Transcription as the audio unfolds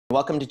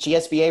Welcome to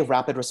GSBA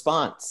Rapid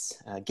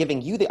Response, giving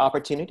you the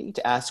opportunity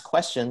to ask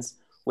questions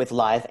with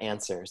live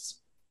answers.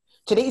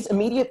 Today's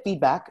immediate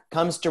feedback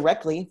comes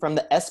directly from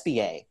the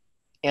SBA,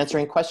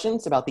 answering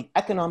questions about the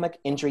Economic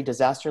Injury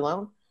Disaster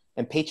Loan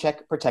and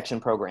Paycheck Protection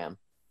Program.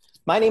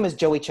 My name is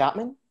Joey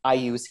Chapman. I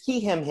use he,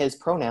 him, his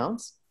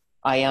pronouns.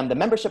 I am the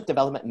Membership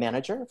Development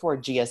Manager for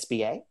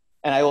GSBA,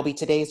 and I will be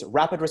today's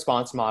Rapid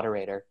Response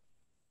moderator.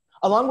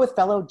 Along with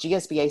fellow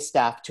GSBA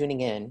staff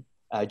tuning in,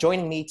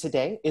 joining me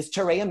today is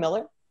Tareya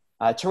Miller.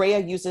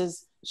 Tareya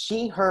uses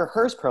she, her,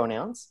 hers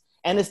pronouns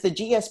and is the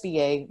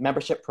GSBA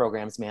Membership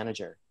Programs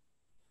Manager.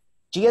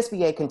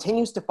 GSBA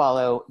continues to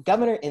follow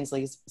Governor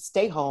Inslee's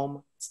Stay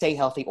Home, Stay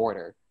Healthy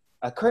order,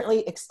 currently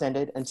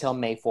extended until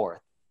May 4th.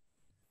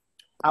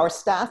 Our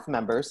staff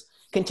members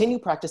continue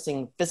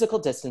practicing physical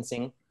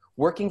distancing,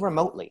 working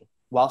remotely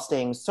while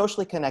staying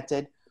socially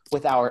connected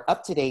with our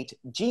up-to-date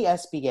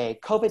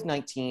GSBA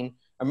COVID-19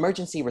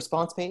 emergency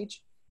response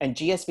page and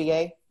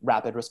GSBA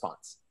Rapid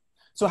Response.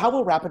 So how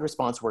will Rapid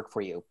Response work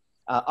for you?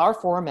 Our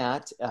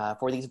format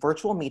for these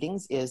virtual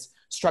meetings is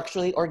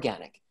structurally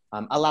organic,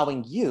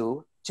 allowing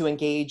you to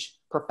engage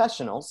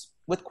professionals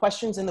with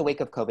questions in the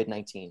wake of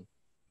COVID-19.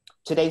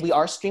 Today, we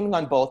are streaming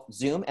on both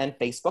Zoom and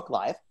Facebook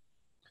Live.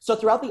 So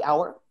throughout the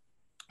hour,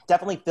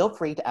 definitely feel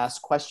free to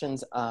ask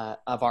questions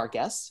of our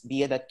guests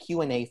via the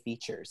Q&A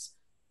features.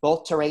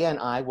 Both Tareya and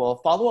I will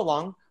follow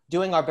along,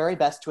 doing our very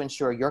best to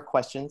ensure your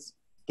questions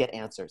get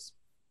answers.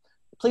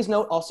 Please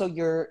note also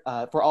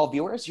for all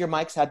viewers, your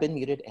mics have been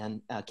muted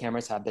and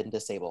cameras have been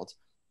disabled.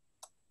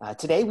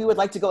 Today, we would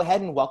like to go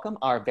ahead and welcome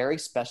our very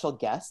special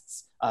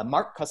guests,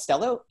 Mark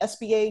Costello,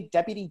 SBA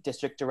Deputy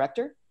District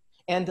Director,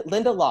 and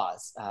Linda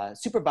Laws,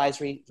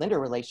 Supervisory Lender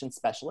Relations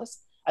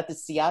Specialist at the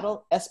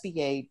Seattle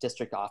SBA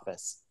District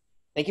Office.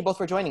 Thank you both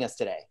for joining us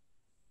today.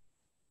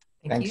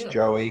 Thanks,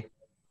 Joey.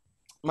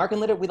 Mark and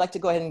Linda, we'd like to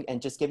go ahead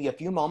and just give you a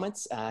few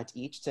moments to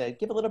each to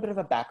give a little bit of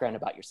a background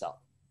about yourself.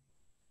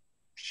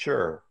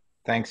 Sure.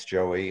 Thanks,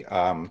 Joey.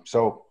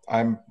 So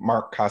I'm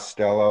Mark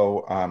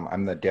Costello.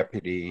 I'm the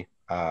Deputy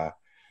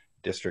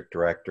District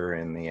Director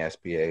in the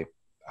SBA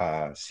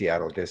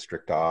Seattle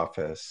District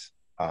Office.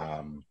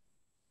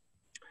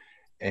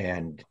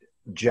 And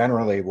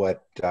generally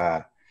what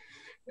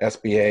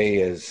SBA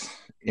is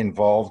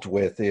involved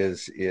with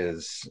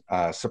is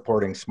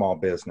supporting small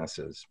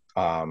businesses.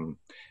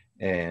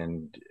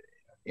 And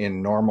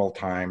in normal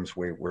times,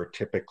 we're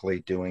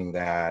typically doing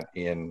that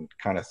in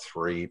kind of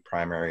three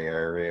primary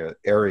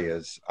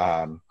areas.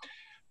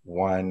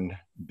 One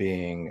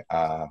being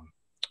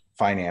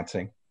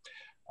financing,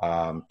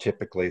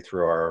 typically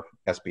through our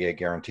SBA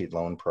guaranteed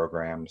loan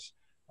programs.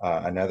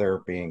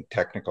 Another being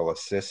technical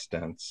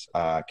assistance,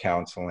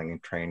 counseling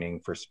and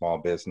training for small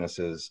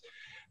businesses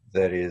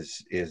that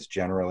is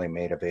generally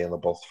made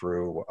available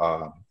through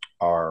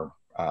our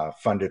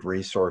funded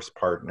resource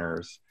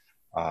partners,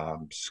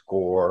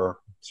 SCORE,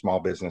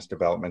 Small Business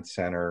Development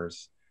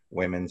Centers,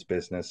 Women's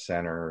Business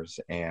Centers,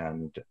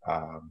 and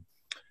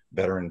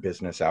Veteran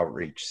Business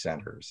Outreach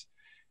Centers.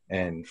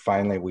 And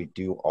finally, we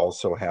do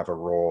also have a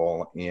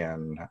role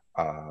in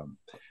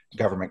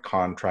government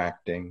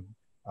contracting,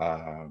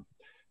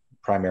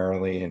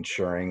 primarily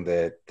ensuring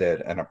that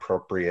an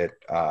appropriate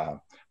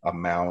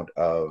amount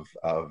of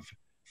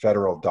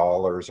federal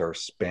dollars are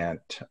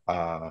spent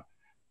on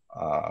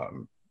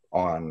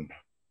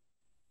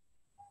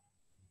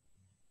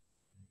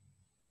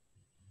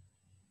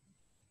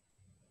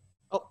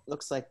Oh,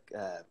 looks like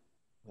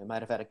we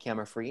might have had a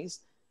camera freeze.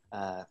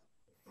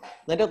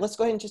 Linda, let's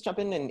go ahead and just jump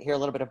in and hear a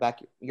little bit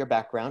about your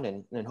background,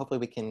 and hopefully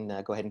we can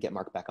go ahead and get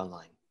Mark back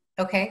online.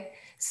 Okay,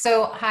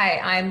 so hi,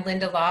 I'm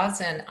Linda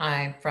Laws, and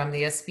I'm from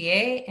the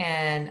SBA,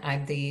 and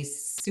I'm the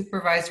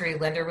Supervisory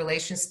Lender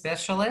Relations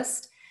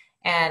Specialist.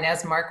 And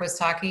as Mark was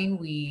talking,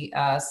 we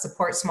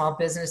support small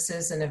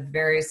businesses in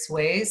various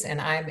ways, and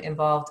I'm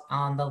involved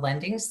on the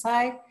lending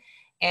side.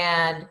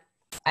 And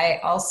I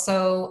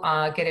also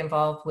get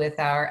involved with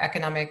our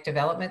economic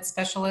development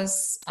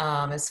specialists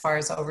as far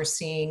as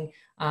overseeing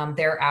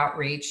their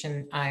outreach.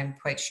 And I'm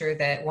quite sure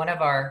that one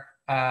of our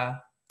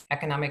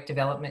economic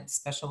development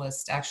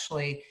specialists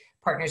actually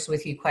partners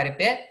with you quite a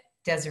bit,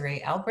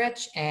 Desiree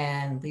Albrecht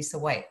and Lisa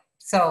White.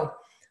 So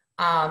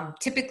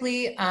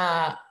typically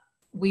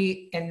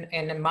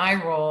in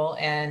my role,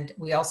 and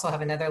we also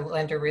have another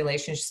lender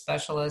relations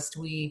specialist,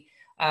 we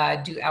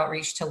do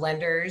outreach to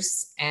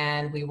lenders,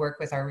 and we work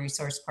with our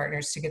resource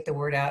partners to get the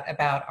word out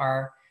about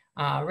our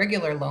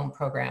regular loan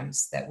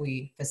programs that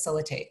we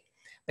facilitate.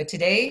 But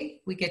today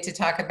we get to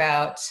talk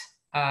about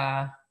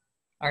our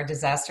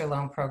disaster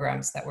loan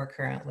programs that we're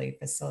currently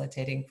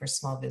facilitating for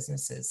small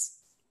businesses.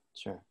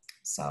 Sure.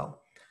 So,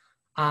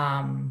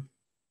 well,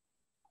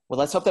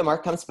 let's hope that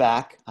Mark comes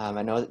back.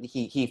 I know that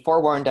he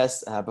forewarned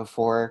us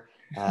before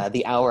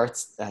the hour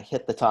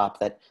hit the top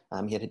that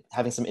he had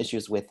having some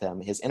issues with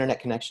his internet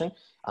connection.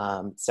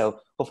 So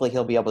hopefully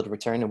he'll be able to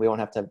return and we won't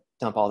have to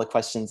dump all the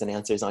questions and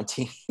answers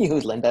onto you,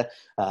 Linda.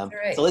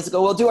 Right. So let's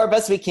go. We'll do our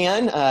best we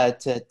can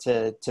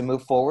to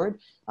move forward.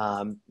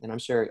 And I'm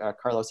sure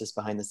Carlos is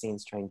behind the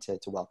scenes trying to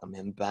welcome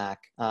him back.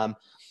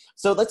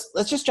 So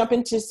let's just jump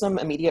into some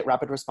immediate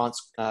rapid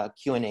response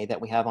Q&A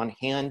that we have on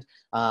hand,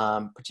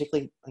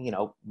 particularly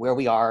where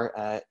we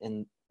are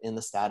in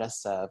the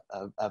status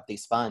of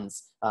these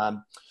funds.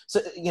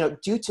 So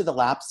due to the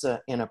lapse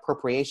in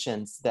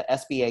appropriations, the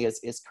SBA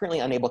is currently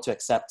unable to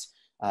accept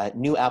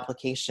new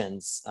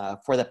applications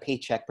for the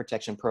Paycheck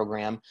Protection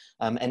Program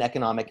and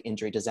Economic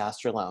Injury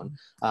Disaster Loan.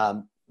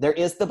 There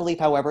is the belief,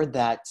 however,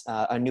 that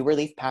a new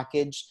relief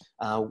package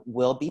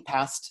will be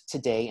passed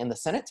today in the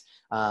Senate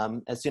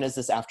as soon as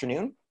this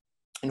afternoon,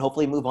 and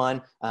hopefully move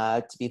on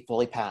to be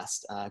fully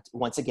passed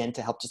once again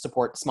to help to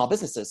support small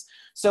businesses.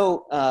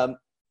 So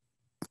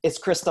it's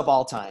crystal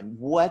ball time.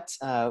 What,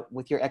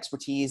 with your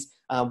expertise,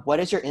 what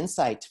is your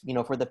insight,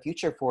 for the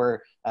future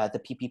for the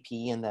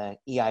PPP and the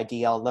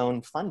EIDL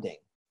loan funding?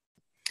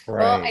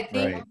 Right, well, I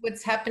think right.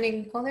 what's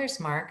happening, well, there's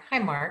Mark. Hi,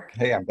 Mark.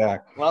 Hey, I'm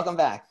back. Welcome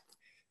back.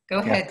 Go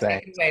ahead, Yeah,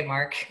 take it away,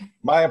 Mark.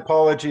 My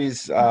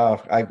apologies.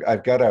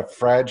 I've got a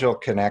fragile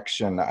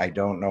connection. I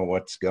don't know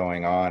what's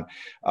going on.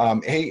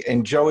 Hey,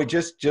 and Joey,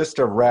 just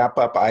to wrap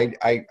up,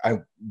 I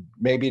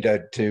maybe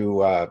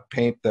to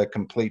paint the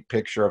complete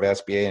picture of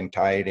SBA and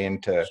tie it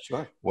into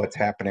Sure. what's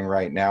happening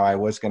right now. I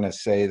was going to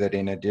say that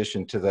in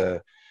addition to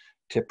the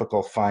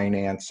typical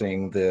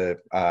financing, the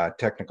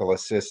technical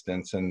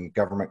assistance and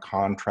government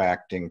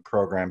contracting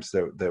programs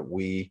that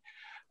we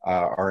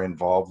are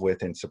involved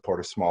with in support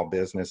of small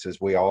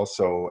businesses, we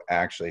also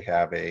actually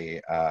have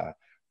a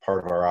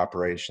part of our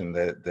operation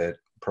that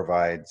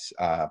provides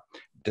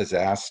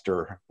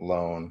disaster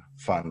loan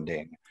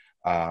funding.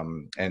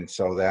 And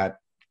so that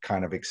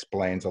kind of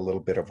explains a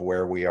little bit of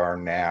where we are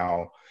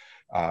now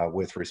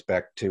with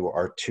respect to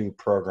our two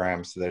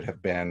programs that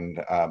have been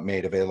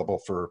made available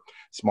for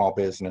small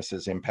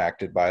businesses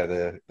impacted by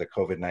the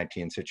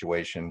COVID-19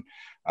 situation.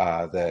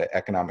 The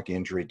economic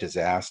injury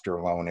disaster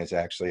loan is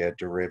actually a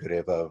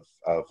derivative of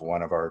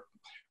one of our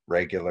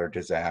regular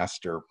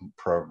disaster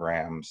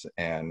programs.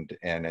 And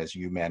as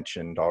you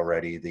mentioned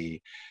already,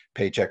 the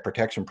Paycheck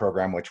Protection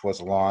Program, which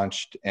was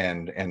launched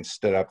and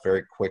stood up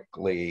very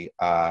quickly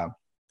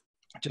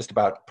just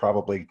about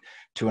probably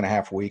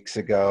 2.5 weeks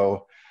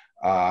ago.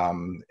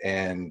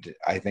 And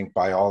I think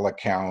by all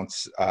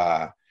accounts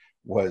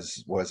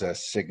was a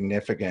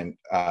significant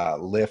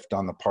lift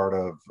on the part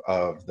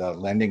of the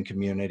lending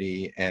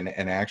community, and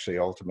actually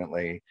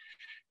ultimately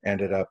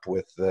ended up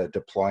with the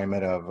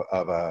deployment of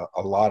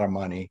a lot of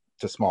money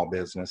to small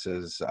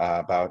businesses.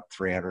 About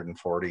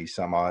 340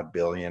 some odd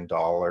 $billion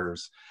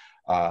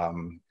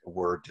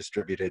were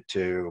distributed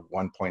to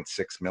 1.6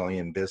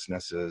 million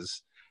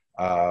businesses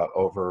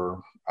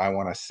over, I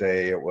want to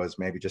say it was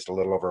maybe just a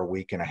little over a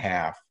week and a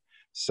half.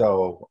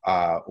 So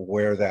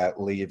where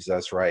that leaves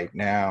us right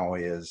now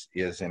is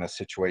in a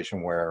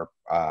situation where,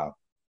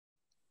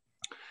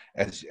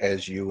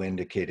 as you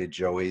indicated,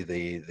 Joey,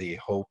 the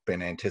hope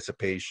and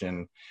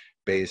anticipation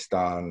based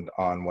on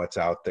what's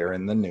out there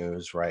in the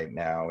news right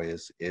now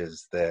is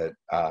that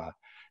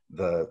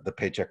the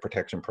Paycheck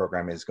Protection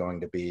Program is going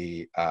to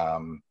be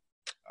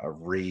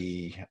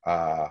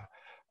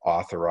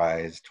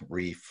authorized,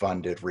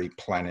 refunded,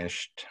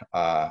 replenished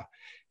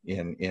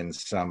in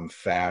some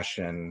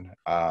fashion.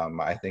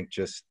 I think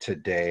just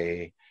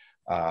today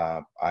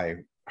I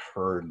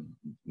heard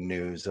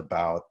news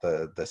about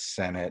the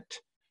Senate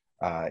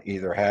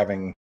either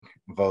having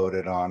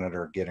voted on it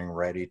or getting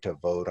ready to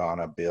vote on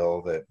a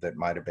bill that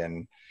might have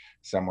been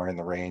somewhere in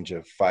the range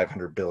of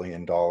 $500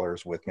 billion,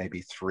 with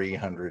maybe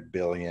 $300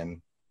 billion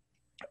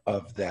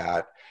of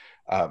that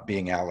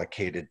being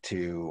allocated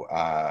to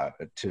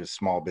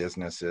small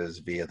businesses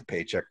via the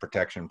Paycheck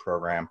Protection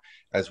Program,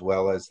 as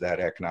well as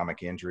that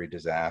economic injury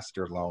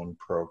disaster loan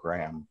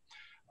program.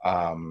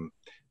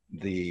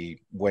 The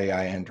way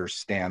I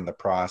understand the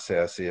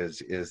process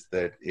is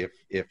that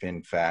if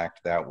in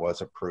fact that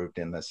was approved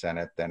in the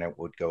Senate, then it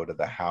would go to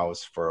the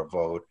House for a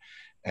vote.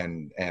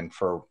 And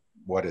for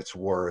what it's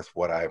worth,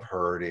 what I've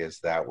heard is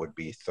that would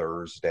be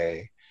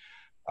Thursday.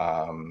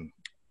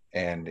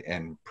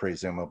 And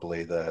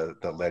presumably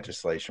the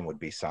legislation would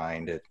be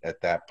signed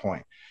at that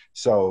point.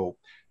 So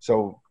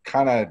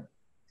kind of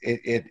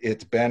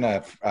it's been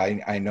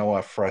I know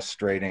a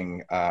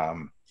frustrating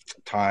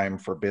time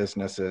for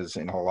businesses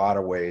in a lot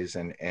of ways,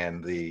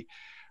 and the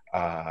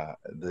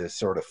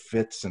sort of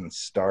fits and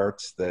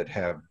starts that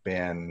have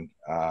been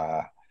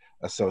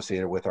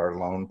associated with our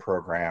loan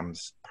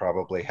programs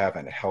probably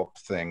haven't helped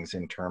things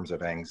in terms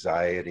of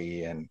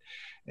anxiety and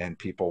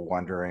people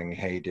wondering,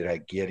 hey, did I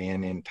get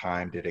in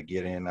time? Did I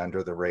get in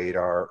under the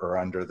radar or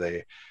under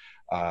the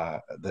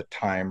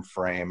time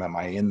frame? Am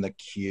I in the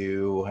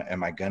queue?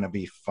 Am I going to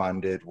be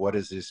funded? What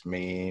does this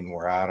mean?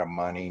 We're out of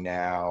money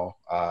now.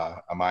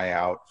 Am I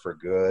out for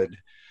good?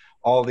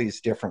 all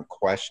these different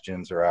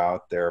questions are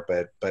out there,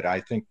 but I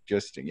think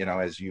just, you know,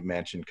 as you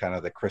mentioned, kind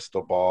of the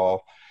crystal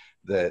ball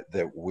that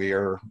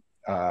we're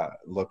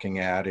looking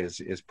at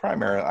is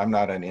primarily, I'm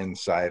not an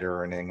insider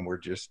or anything, we're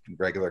just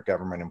regular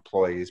government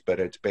employees, but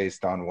it's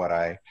based on what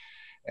I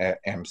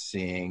am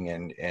seeing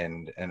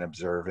and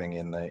observing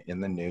in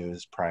the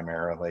news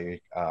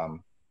primarily.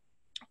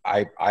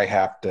 I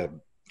have to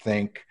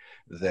think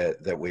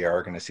that we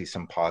are going to see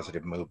some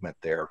positive movement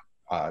there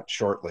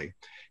shortly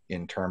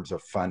in terms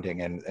of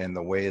funding. And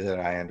the way that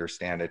I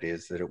understand it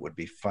is that it would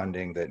be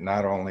funding that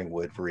not only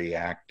would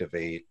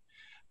reactivate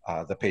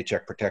the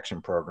Paycheck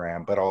Protection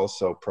Program, but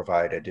also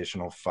provide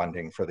additional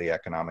funding for the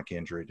Economic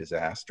Injury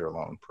Disaster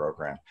Loan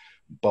Program.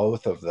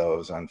 Both of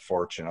those,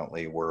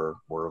 unfortunately, were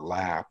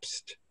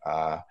lapsed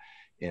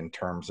in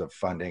terms of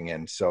funding.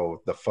 And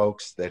so the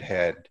folks that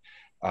had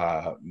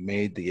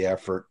made the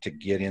effort to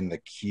get in the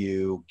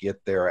queue,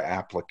 get their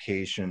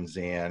applications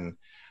in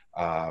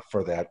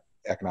for that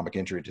Economic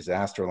Injury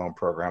Disaster Loan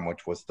Program,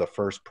 which was the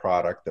first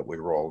product that we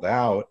rolled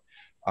out,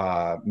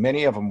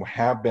 many of them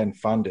have been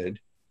funded,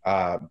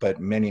 but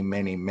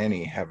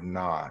many have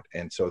not.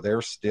 And so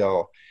they're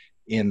still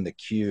in the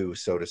queue,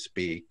 so to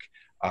speak,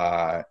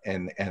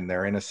 and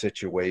they're in a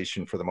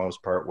situation for the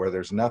most part where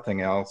there's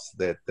nothing else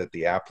that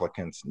the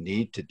applicants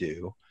need to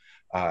do.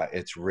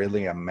 It's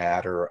really a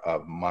matter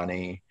of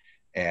money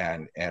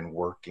and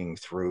working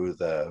through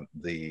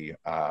the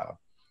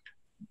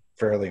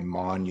fairly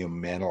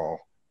monumental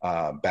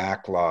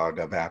backlog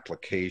of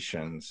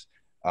applications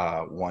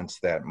once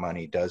that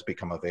money does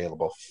become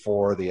available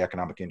for the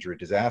Economic Injury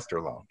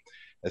Disaster Loan.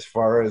 As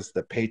far as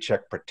the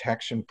Paycheck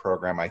Protection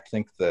Program, I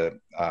think the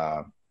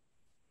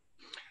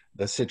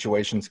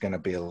situation is going to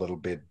be a little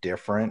bit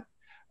different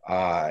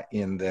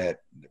in that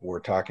we're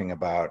talking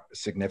about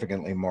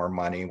significantly more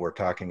money. We're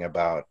talking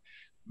about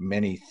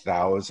many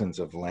thousands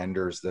of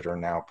lenders that are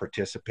now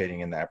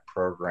participating in that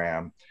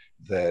program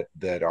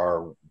that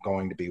are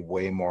going to be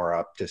way more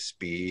up to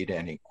speed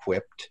and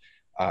equipped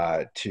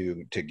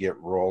to get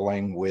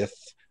rolling with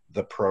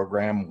the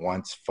program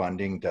once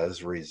funding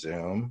does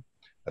resume,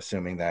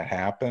 assuming that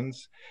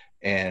happens.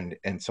 And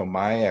so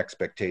my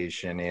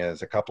expectation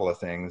is a couple of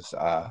things.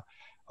 A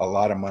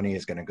lot of money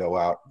is going to go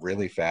out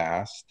really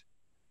fast.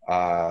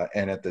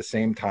 And at the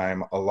same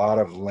time, a lot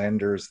of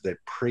lenders that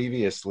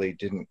previously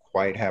didn't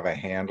quite have a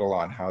handle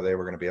on how they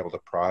were going to be able to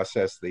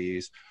process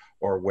these,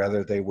 or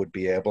whether they would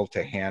be able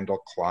to handle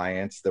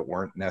clients that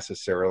weren't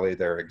necessarily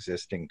their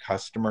existing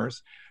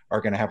customers,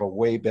 are going to have a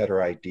way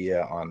better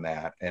idea on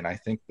that. And I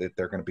think that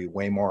there are going to be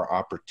way more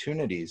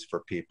opportunities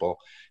for people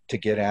to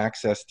get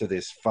access to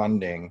this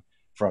funding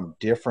from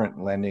different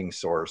lending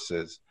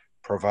sources,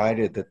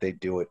 provided that they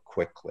do it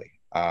quickly.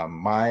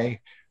 My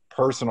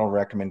personal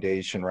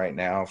recommendation right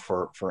now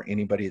for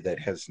anybody that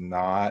has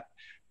not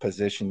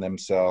positioned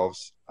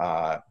themselves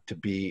to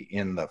be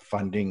in the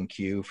funding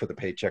queue for the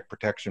Paycheck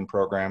Protection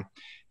Program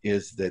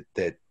is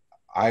that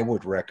I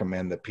would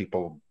recommend that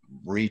people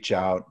reach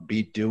out,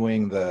 be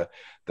doing the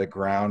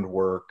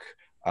groundwork,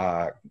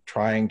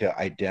 trying to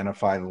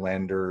identify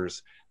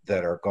lenders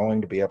that are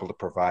going to be able to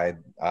provide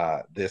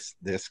this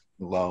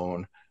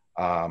loan,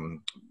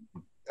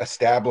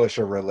 establish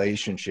a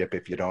relationship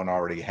if you don't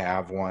already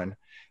have one.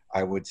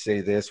 I would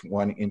say this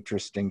one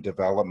interesting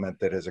development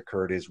that has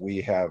occurred is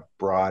we have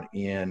brought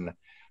in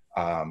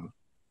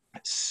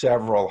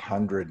several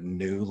hundred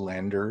new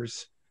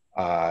lenders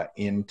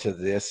into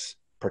this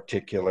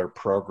particular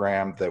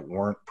program that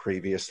weren't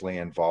previously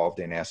involved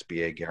in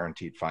SBA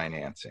guaranteed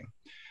financing.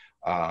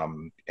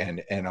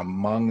 And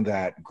among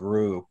that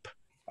group,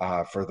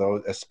 for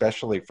those,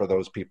 especially for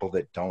those people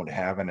that don't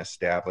have an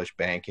established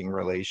banking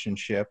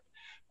relationship,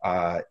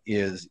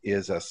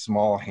 is a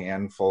small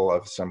handful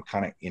of some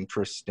kind of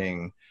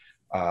interesting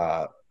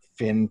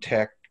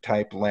fintech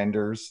type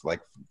lenders,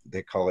 like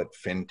they call it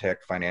fintech,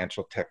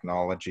 financial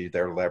technology.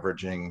 They're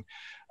leveraging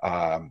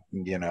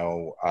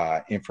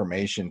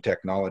information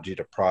technology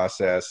to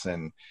process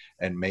and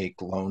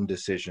make loan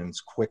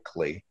decisions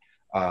quickly.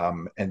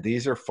 And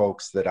these are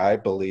folks that I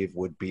believe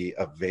would be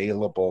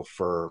available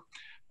for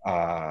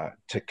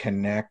to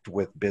connect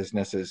with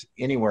businesses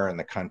anywhere in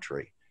the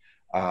country.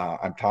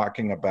 I'm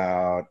talking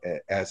about,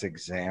 as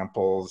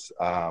examples,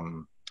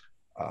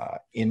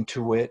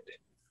 Intuit,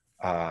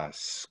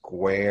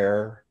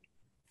 Square,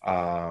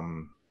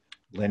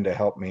 Linda,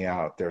 help me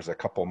out. There's a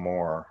couple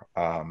more.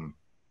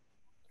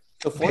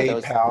 So for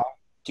PayPal. those,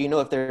 do you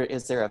know if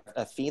is there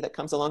a fee that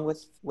comes along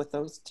with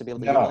those to be able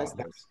to utilize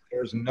those?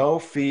 There's no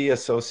fee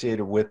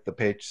associated with the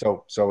page.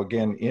 So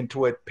again,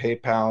 Intuit,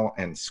 PayPal,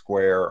 and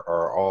Square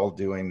are all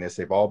doing this.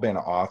 They've all been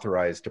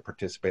authorized to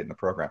participate in the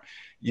program.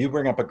 You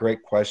bring up a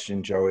great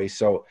question, Joey.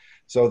 So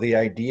the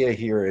idea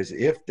here is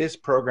if this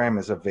program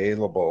is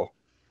available,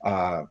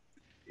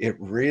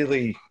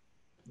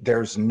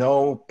 there's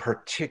no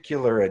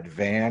particular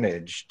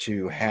advantage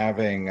to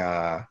having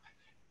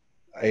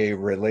a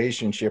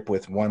relationship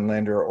with one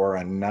lender or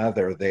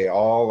another. They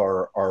all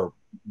are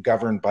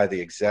governed by the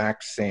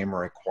exact same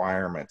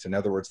requirements. In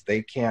other words,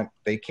 they can't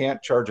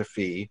charge a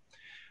fee.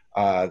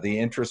 The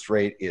interest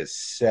rate is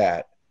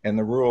set. and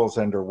the rules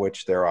under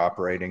which they're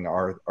operating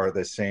are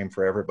the same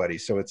for everybody.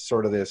 So it's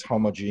sort of this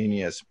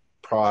homogeneous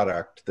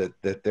product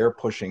that they're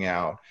pushing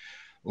out.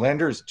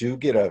 Lenders do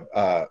get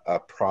a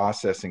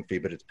processing fee,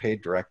 but it's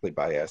paid directly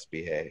by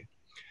SBA.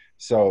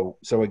 So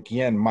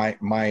again,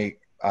 my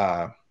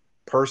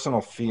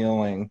personal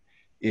feeling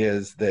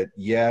is that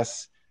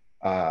yes,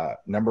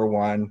 number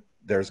one,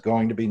 there's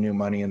going to be new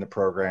money in the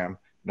program.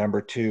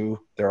 Number two,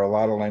 there are a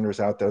lot of lenders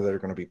out there that are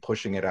going to be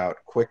pushing it out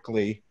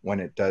quickly when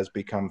it does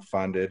become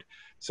funded.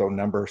 So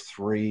number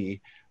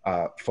three,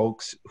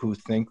 folks who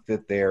think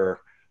that they're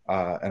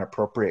an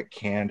appropriate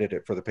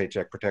candidate for the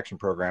Paycheck Protection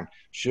Program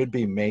should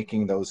be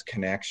making those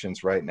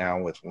connections right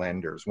now with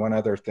lenders. One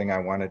other thing I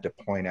wanted to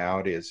point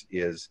out is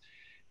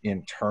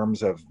in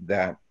terms of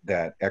that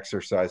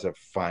exercise of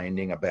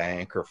finding a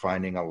bank or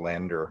finding a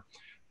lender,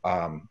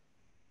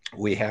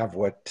 we have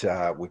what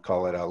we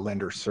call it a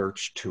lender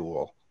search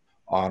tool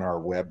on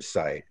our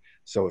website.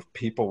 So if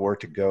people were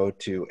to go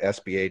to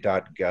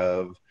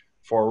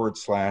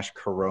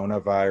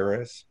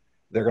sba.gov/coronavirus,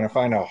 they're going to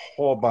find a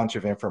whole bunch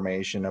of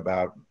information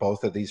about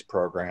both of these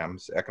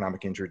programs,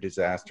 Economic Injury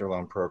Disaster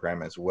Loan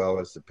Program, as well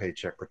as the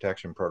Paycheck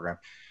Protection Program.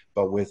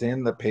 But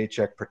within the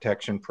Paycheck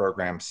Protection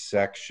Program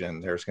section,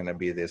 there's going to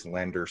be this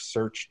lender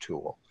search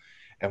tool.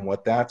 And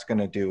what that's going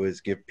to do is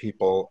give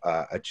people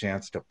a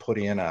chance to put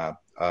in a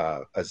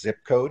zip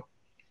code.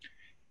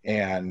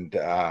 And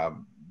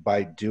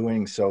by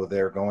doing so,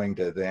 they're going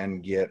to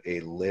then get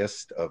a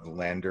list of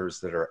lenders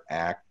that are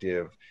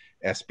active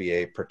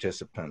SBA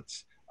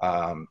participants.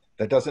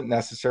 That doesn't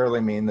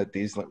necessarily mean that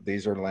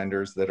these are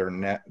lenders that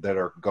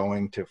are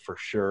going to for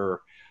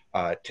sure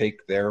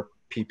take their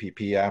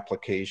PPP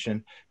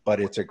application,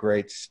 but it's a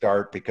great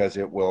start because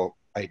it will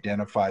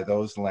identify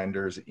those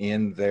lenders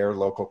in their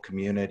local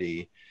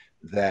community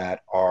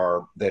that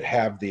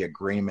have the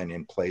agreement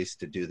in place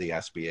to do the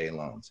SBA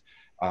loans.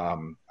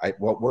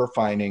 What we're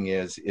finding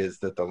is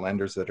that the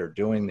lenders that are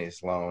doing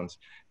these loans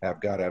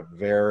have got a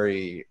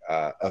very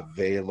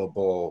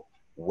available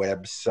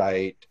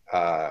website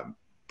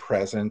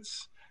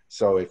presence.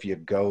 So if you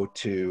go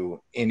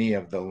to any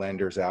of the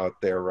lenders out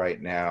there right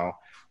now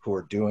who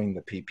are doing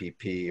the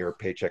PPP or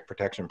Paycheck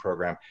Protection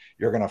Program,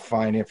 you're going to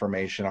find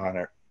information on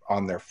it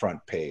on their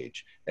front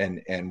page.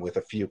 And with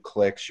a few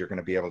clicks, you're going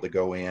to be able to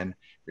go in,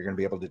 you're going to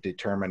be able to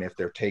determine if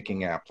they're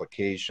taking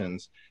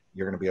applications,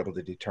 you're going to be able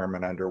to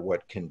determine under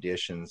what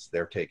conditions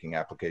they're taking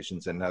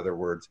applications. In other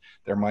words,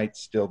 there might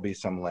still be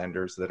some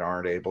lenders that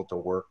aren't able to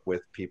work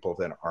with people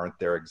that aren't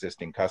their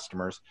existing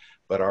customers,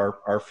 but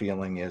our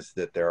feeling is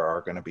that there are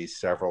going to be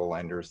several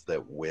lenders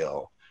that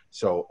will.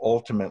 So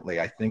ultimately,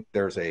 I think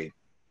there's a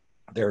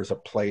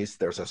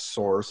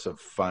source of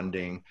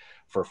funding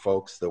for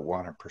folks that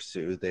want to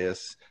pursue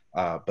this.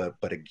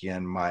 But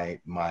again, my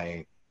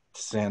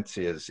sense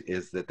is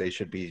that they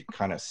should be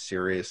kind of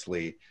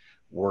seriously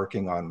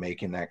working on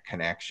making that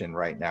connection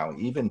right now,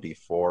 even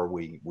before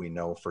we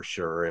know for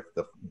sure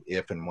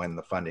if and when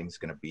the funding is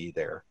going to be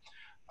there.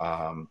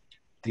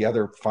 The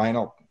other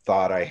final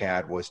thought I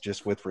had was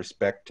just with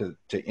respect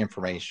to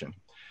information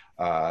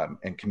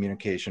and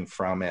communication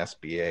from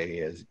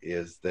SBA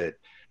is that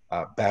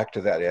back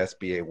to that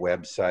SBA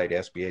website,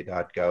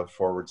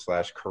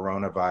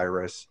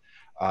 sba.gov/coronavirus.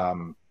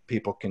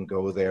 People can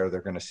go there.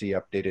 They're going to see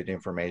updated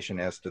information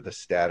as to the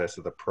status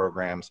of the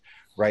programs.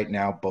 Right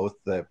now, both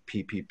the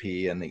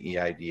PPP and the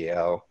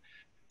EIDL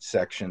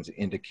sections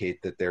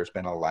indicate that there's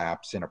been a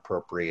lapse in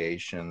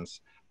appropriations.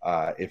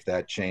 If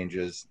that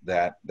changes,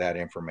 that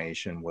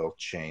information will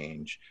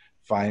change.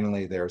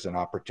 Finally, there's an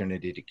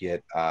opportunity to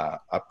get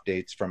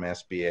updates from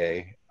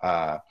SBA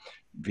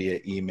via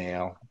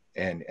email.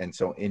 And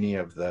so any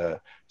of the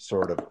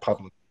sort of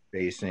public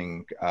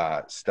facing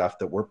stuff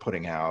that we're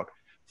putting out,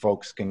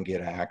 folks can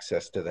get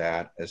access to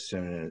that as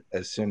soon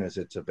as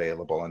it's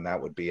available. And that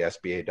would be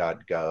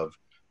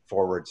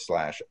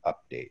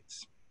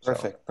sba.gov/updates.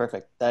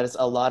 Perfect. That is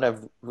a lot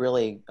of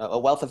really a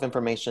wealth of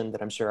information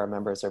that I'm sure our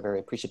members are very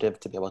appreciative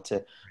to be able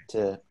to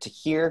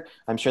hear.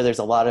 I'm sure there's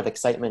a lot of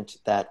excitement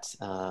that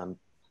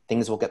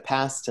things will get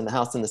passed in the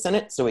House and the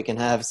Senate so we can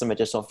have some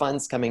additional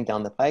funds coming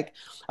down the pike.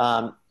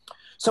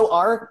 So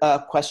our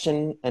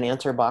question and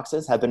answer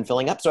boxes have been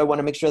filling up. So I want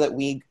to make sure that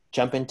we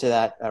jump into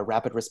that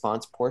rapid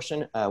response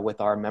portion with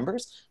our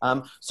members.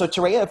 So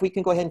Tareya, if we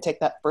can go ahead and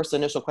take that first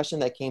initial question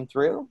that came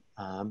through,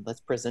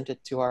 let's present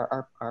it to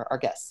our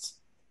guests.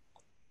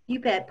 You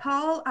bet.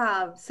 Paul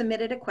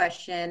submitted a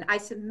question. I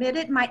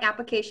submitted my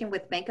application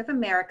with Bank of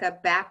America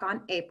back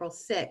on April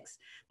 6th,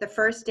 the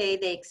first day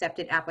they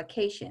accepted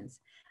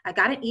applications. I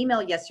got an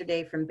email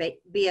yesterday from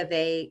B of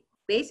A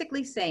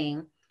basically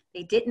saying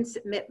they didn't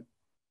submit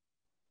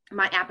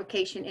my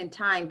application in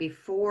time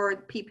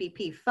before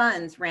PPP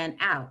funds ran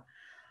out.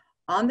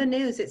 On the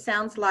news, it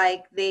sounds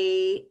like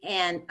they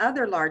and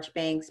other large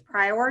banks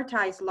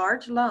prioritize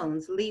large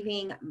loans,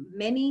 leaving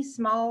many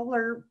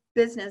smaller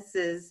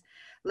businesses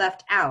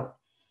left out.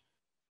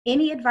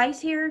 Any advice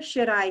here?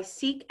 Should I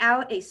seek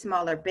out a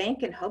smaller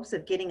bank in hopes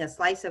of getting a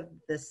slice of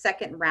the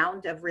second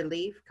round of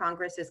relief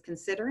Congress is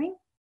considering?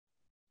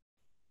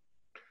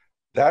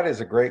 That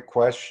is a great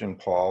question,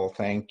 Paul.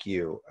 Thank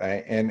you.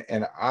 And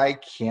I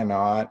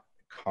cannot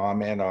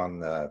comment on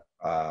the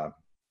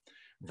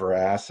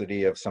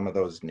veracity of some of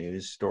those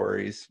news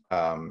stories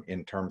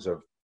in terms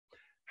of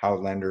how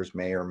lenders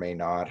may or may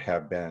not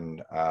have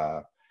been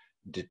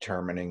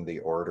determining the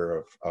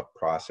order of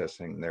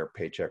processing their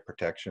paycheck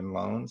protection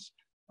loans.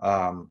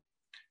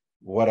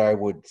 What I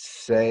would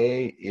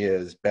say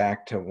is,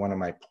 back to one of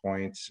my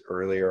points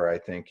earlier, I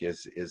think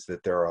is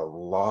that there are a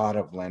lot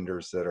of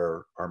lenders that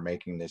are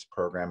making this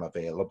program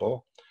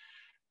available.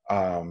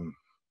 And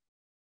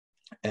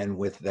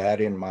with that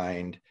in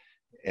mind,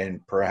 and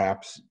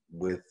perhaps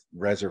with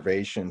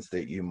reservations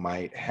that you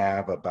might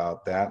have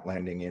about that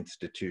lending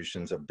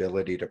institution's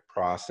ability to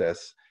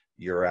process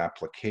your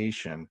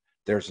application,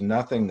 there's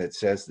nothing that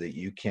says that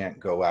you can't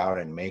go out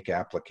and make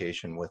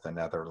application with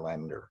another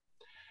lender.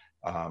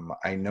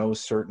 I know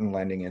certain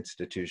lending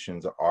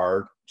institutions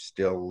are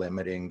still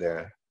limiting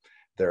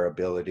their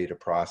ability to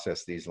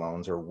process these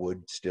loans, or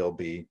would still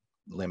be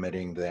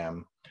limiting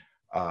them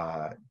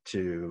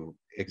to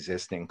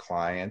existing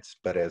clients.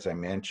 But as I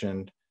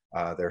mentioned,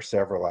 there are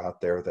several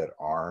out there that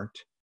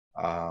aren't.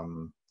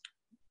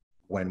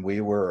 When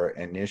we were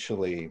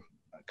initially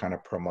kind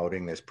of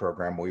promoting this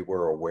program, we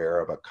were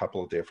aware of a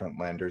couple of different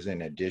lenders,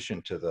 in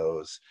addition to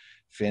those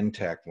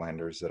fintech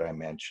lenders that I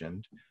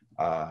mentioned,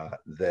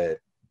 that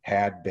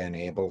had been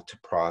able to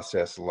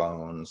process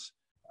loans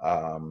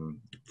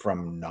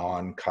from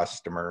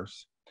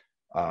non-customers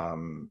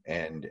and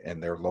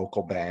their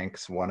local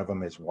banks. One of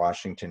them is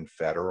Washington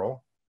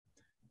Federal,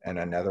 and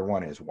another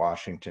one is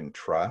Washington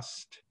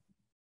Trust.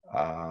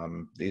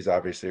 These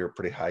obviously are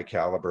pretty high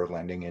caliber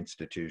lending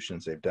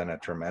institutions. They've done a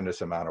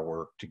tremendous amount of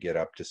work to get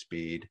up to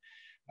speed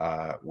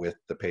with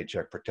the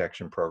Paycheck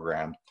Protection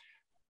Program.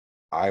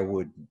 I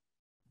would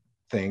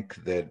think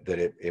that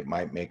it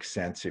might make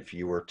sense if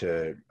you were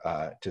to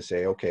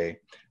say, okay,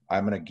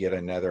 I'm going to get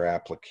another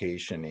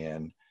application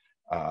in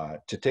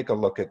to take a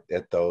look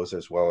at those,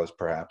 as well as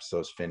perhaps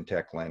those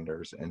fintech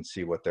lenders, and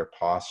see what their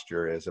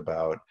posture is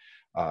about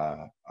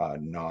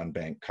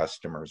non-bank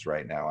customers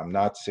right now. I'm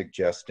not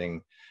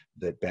suggesting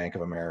that Bank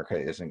of America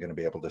isn't going to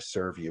be able to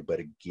serve you, but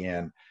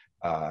again,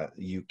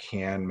 you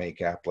can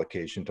make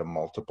application to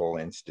multiple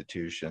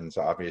institutions.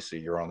 Obviously,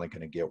 you're only going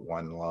to get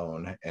one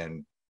loan,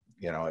 and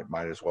it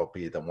might as well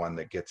be the one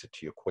that gets it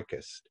to you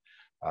quickest.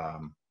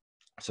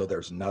 So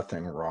there's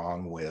nothing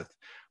wrong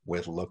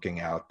with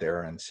looking out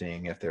there and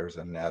seeing if there's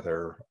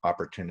another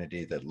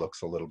opportunity that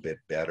looks a little bit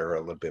better, a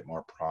little bit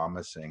more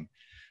promising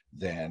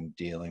than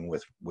dealing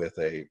with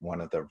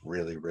one of the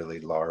really, really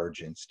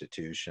large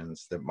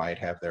institutions that might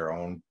have their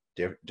own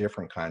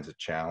different kinds of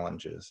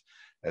challenges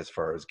as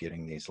far as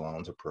getting these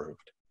loans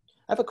approved.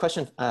 I have a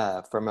question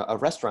from a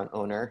restaurant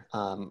owner.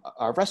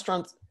 Are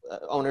restaurant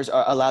owners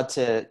are allowed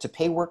to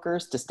pay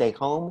workers to stay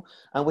home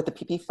with the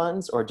PP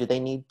funds, or do they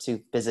need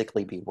to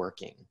physically be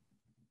working?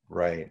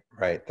 Right.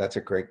 That's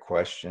a great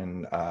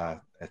question.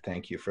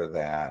 Thank you for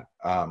that.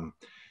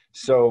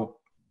 So,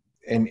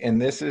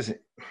 and this is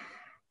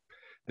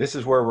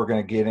where we're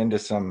going to get into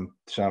some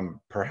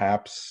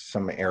perhaps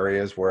some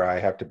areas where I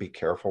have to be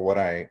careful what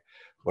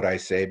I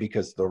say,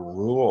 because the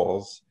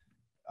rules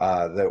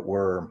that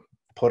were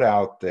put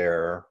out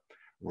there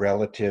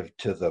relative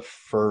to the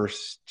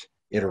first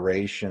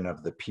iteration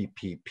of the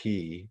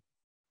PPP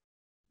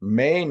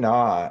may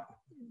not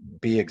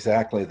be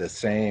exactly the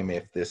same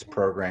if this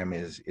program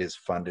is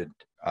funded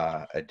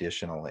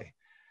additionally.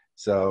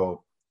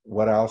 So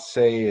what I'll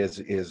say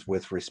is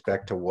with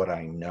respect to what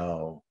I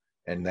know,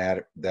 and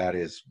that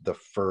is the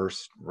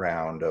first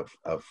round of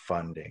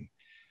funding.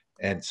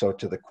 And so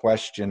to the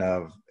question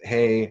of,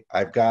 hey,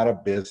 I've got a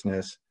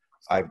business,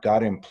 I've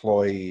got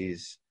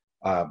employees,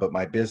 but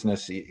my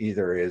business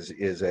either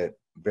is at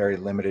very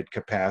limited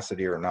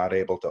capacity or not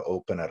able to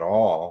open at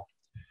all.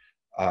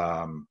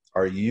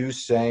 Are you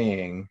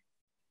saying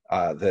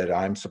that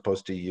I'm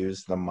supposed to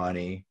use the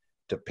money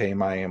to pay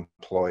my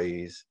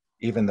employees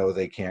even though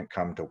they can't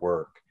come to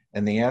work?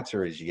 And the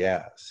answer is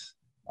yes.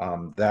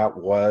 That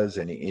was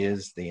and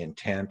is the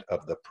intent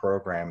of the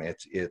program.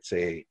 It's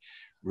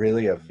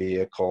really a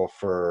vehicle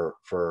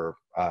for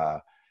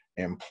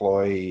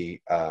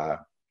employee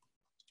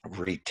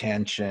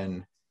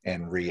retention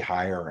and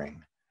rehiring.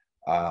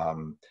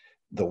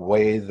 The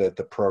way that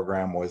the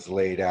program was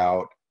laid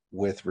out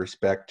with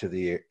respect to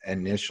the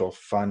initial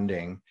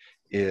funding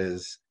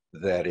is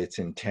that it's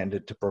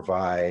intended to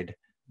provide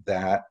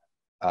that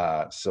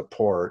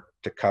support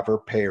to cover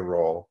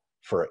payroll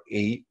for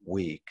 8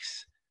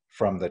 weeks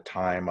from the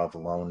time of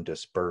loan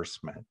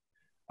disbursement.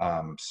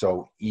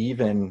 So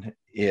even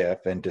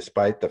if, and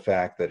despite the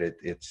fact that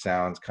it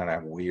sounds kind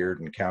of weird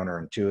and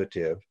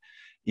counterintuitive,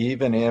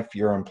 even if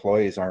your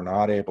employees are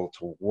not able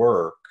to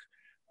work,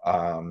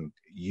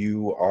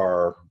 you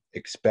are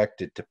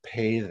expected to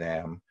pay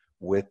them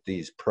with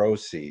these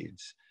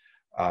proceeds.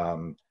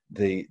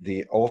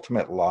 The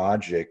ultimate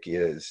logic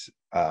is,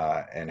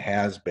 and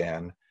has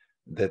been,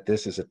 that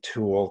this is a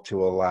tool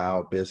to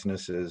allow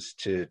businesses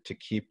to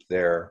keep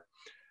their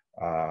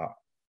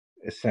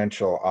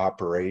essential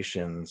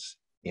operations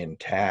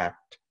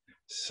intact,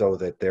 so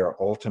that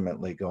they're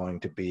ultimately going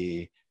to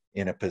be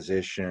in a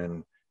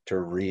position to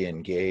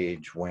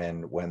re-engage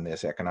when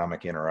this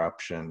economic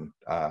interruption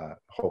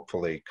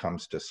hopefully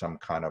comes to some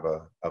kind of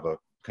a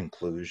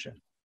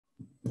conclusion.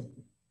 I'm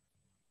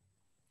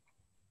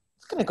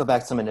going to go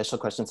back to some initial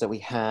questions that we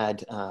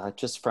had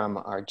just from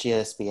our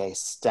GSBA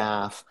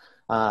staff.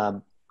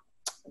 When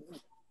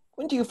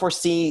do you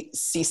foresee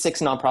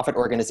C6 nonprofit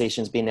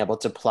organizations being able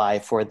to apply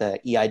for the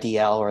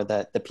EIDL or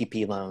the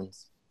PP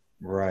loans?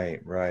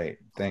 Right.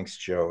 Thanks,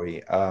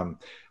 Joey.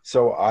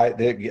 So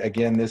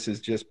again, this is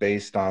just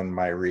based on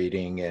my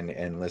reading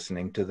and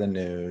listening to the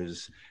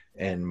news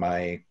and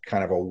my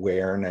kind of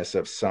awareness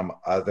of some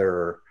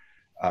other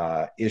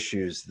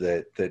issues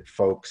that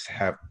folks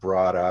have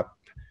brought up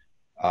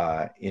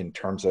in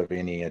terms of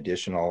any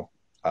additional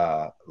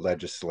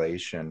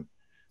legislation.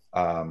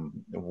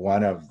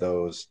 One of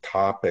those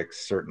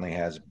topics certainly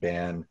has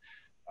been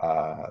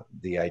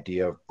the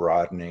idea of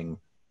broadening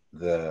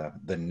the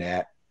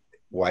net,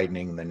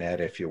 widening the net,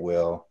 if you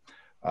will,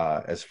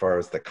 as far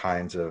as the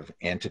kinds of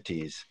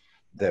entities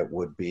that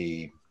would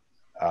be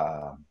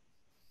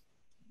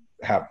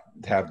have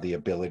the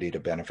ability to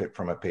benefit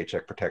from a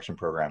paycheck protection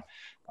program.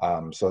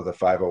 So the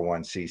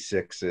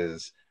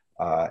 501c6s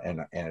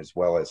and as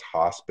well as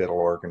hospital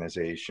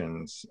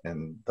organizations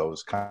and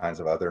those kinds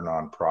of other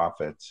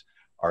nonprofits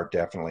are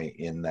definitely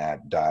in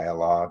that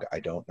dialogue. I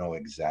don't know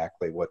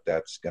exactly what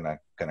that's gonna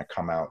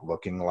come out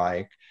looking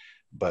like,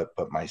 but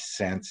my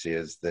sense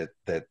is that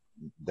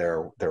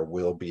there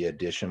will be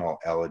additional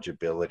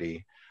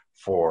eligibility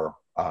for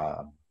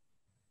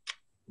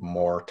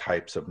more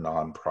types of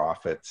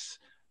nonprofits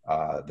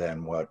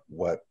than what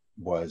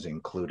was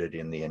included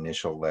in the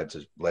initial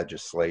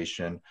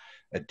legislation.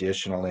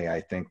 Additionally, I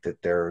think that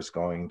there's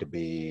going to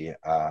be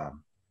a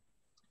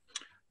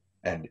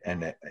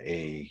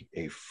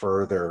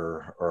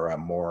further or a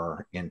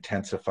more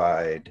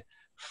intensified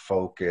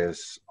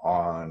focus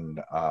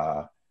on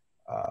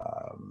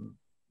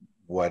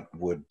what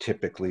would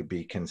typically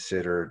be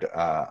considered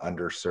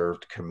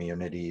underserved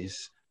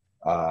communities,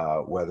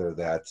 whether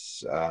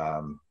that's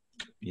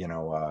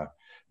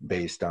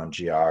based on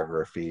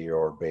geography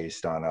or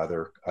based on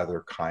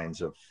other kinds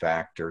of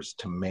factors,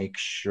 to make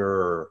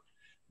sure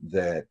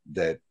that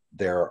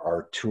there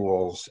are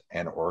tools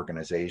and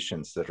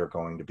organizations that are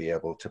going to be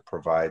able to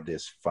provide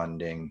this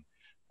funding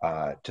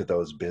to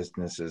those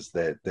businesses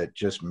that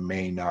just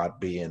may not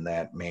be in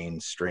that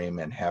mainstream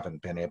and haven't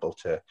been able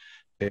to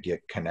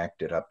get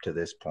connected up to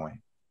this point.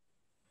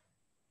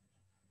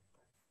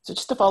 So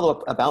just to follow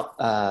up about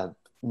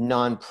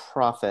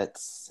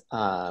nonprofits,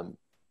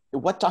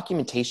 what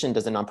documentation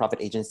does a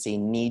nonprofit agency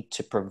need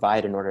to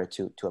provide in order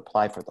to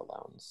apply for the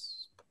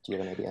loans? Do you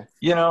have an idea?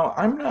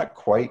 I'm not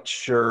quite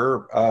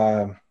sure,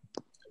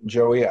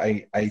 Joey.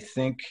 I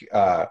think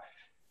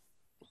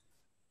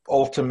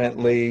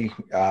ultimately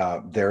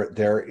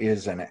there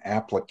is an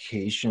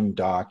application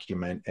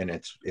document, and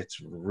it's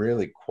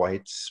really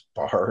quite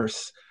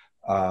sparse.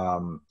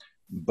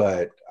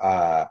 But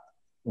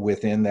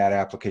within that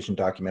application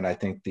document, I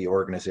think the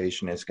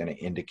organization is going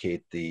to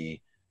indicate the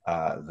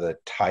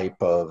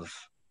type of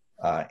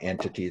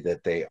entity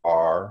that they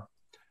are,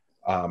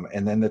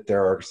 and then that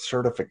there are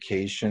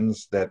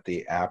certifications that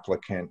the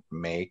applicant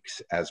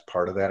makes as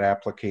part of that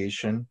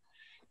application.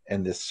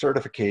 And the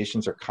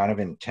certifications are kind of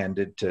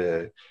intended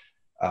to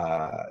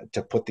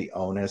put the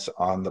onus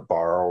on the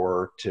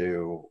borrower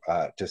to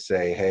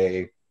say,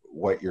 hey,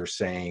 what you're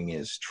saying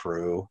is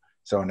true.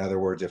 So in other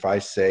words, if I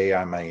say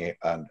I'm a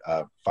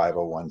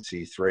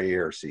 501c3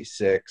 or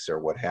C6 or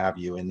what have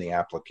you in the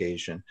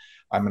application,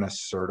 I'm going to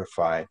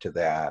certify to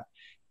that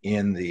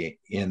in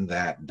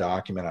that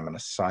document. I'm going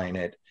to sign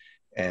it.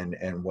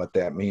 And what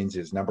that means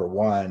is, number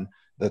one,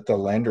 that the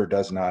lender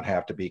does not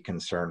have to be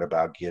concerned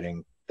about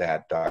getting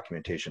that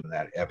documentation,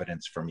 that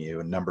evidence from you.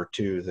 And number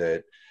two,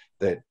 that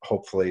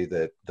hopefully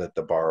that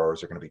the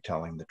borrowers are going to be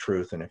telling the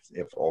truth. And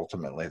if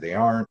ultimately they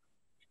aren't,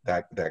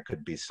 that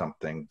could be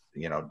something,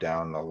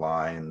 down the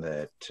line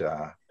that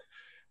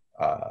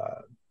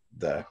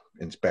the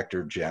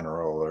inspector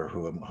general or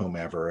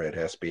whomever at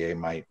SBA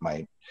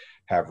might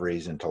have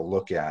reason to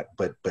look at.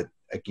 But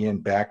again,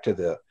 back to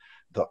the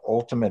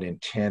ultimate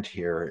intent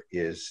here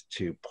is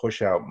to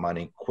push out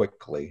money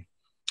quickly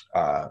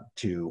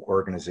to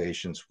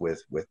organizations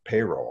with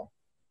payroll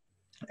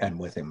and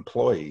with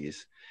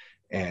employees.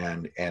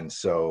 And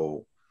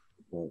so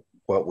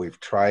what we've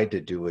tried to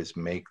do is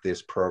make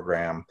this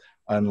program,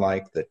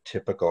 unlike the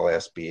typical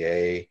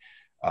SBA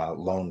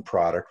loan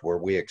product where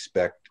we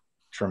expect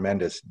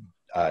tremendous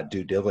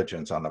due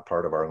diligence on the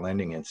part of our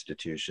lending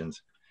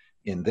institutions.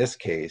 In this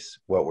case,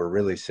 what we're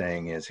really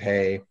saying is,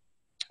 hey,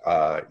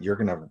 you're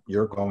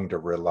going to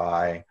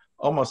rely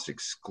almost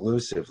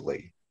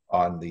exclusively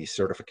on the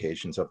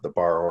certifications of the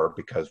borrower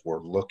because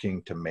we're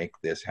looking to make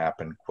this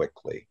happen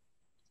quickly.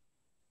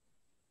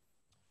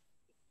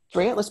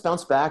 Drea, let's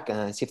bounce back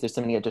and see if there's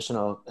any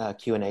additional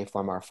Q&A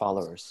from our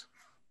followers.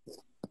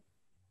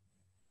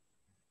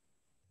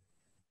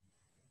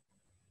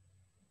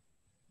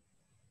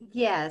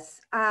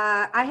 Yes,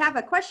 I have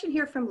a question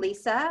here from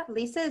Lisa.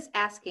 Lisa is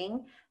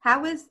asking,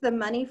 how is the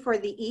money for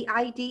the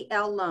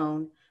EIDL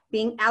loan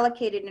being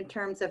allocated in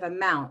terms of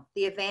amount,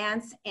 the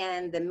advance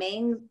and the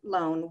main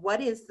loan? What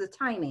is the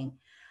timing?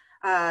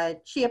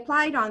 She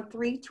applied on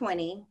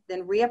 3/20,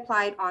 then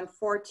reapplied on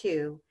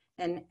 4/2,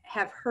 and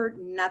have heard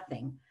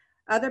nothing.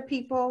 Other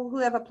people who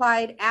have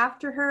applied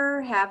after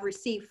her have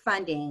received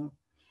funding,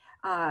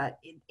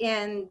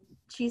 and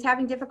she's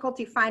having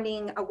difficulty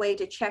finding a way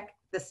to check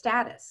the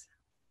status.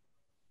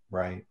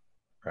 Right,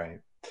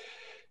 right.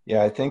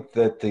 Yeah, I think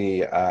that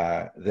the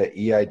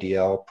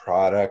EIDL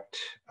product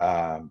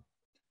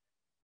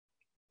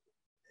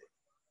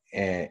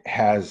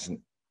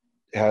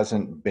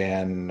hasn't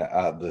been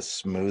the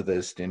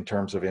smoothest in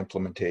terms of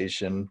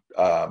implementation.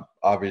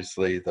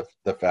 Obviously,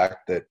 the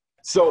fact that,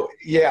 so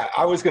yeah,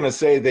 I was going to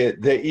say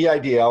that the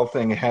EIDL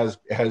thing has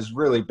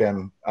really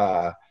been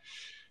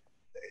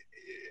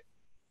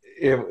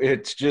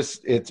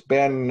it's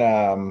been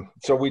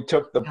so we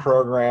took the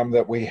program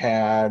that we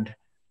had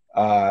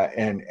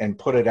and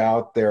put it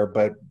out there,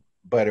 but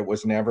it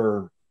was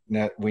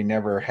we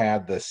never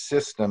had the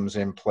systems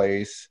in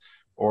place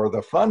or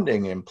the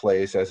funding in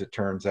place, as it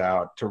turns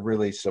out, to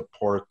really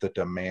support the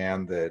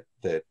demand that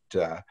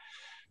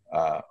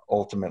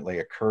ultimately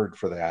occurred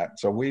for that.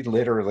 So we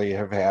literally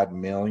have had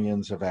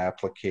millions of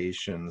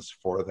applications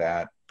for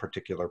that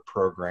particular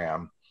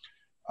program.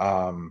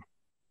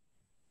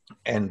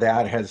 And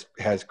that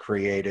has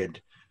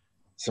created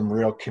some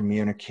real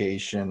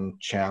communication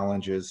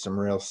challenges, some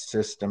real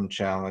system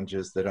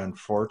challenges that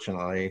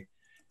unfortunately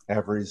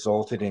have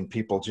resulted in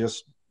people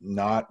just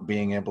not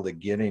being able to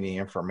get any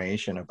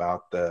information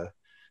about the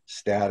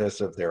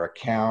status of their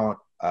account,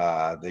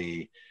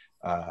 the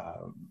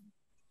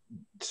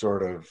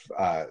sort of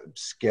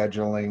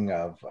scheduling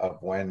of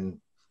when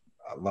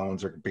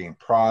loans are being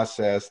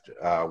processed,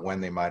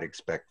 when they might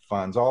expect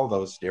funds, all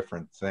those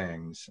different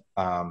things.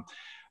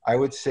 I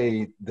would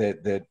say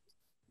that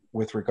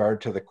with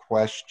regard to the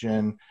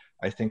question,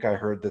 I think I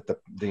heard that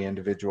the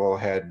individual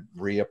had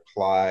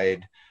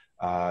reapplied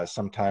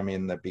sometime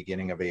in the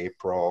beginning of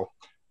April.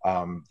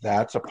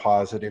 That's a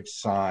positive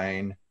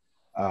sign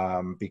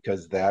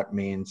because that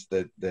means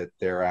that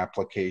their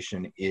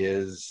application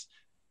is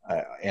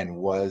and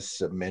was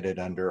submitted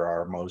under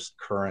our most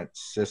current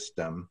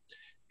system,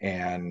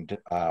 and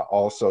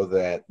also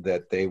that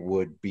they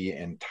would be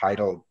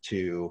entitled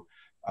to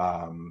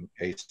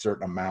a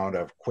certain amount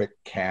of quick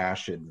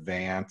cash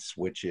advance,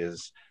 which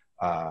is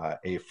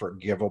a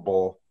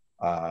forgivable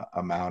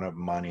amount of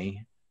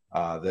money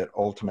that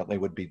ultimately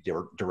would be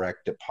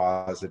direct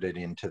deposited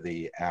into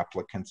the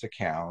applicant's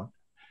account.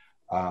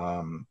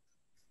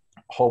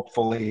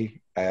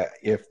 Hopefully,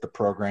 if the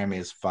program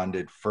is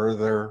funded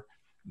further,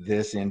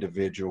 this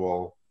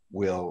individual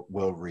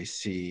will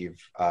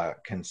receive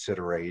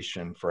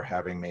consideration for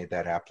having made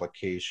that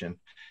application.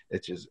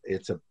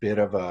 It's a bit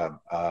of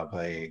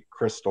a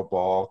crystal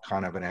ball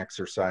kind of an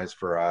exercise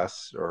for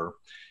us, or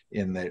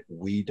in that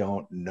we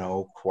don't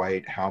know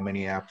quite how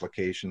many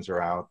applications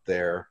are out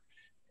there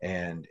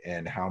and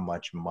how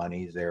much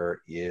money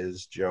there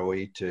is,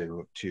 Joey,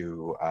 to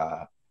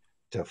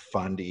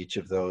fund each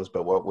of those.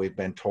 But what we've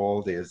been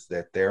told is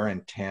that their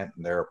intent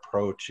and their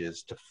approach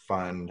is to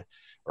fund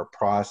or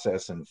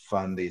process and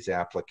fund these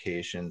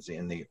applications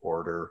in the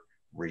order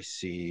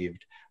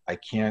received. I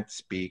can't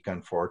speak,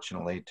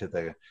 unfortunately, to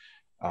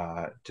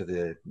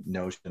the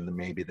notion that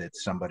maybe that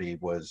somebody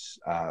was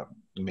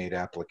made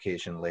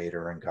application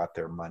later and got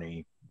their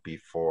money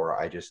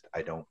before. I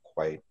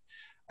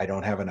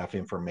don't have enough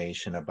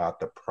information about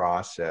the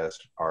process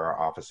our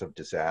Office of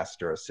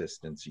Disaster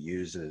Assistance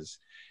uses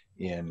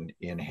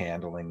in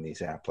handling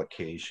these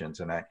applications.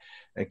 And I,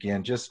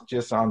 again,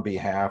 just on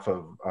behalf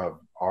of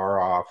our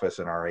office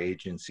and our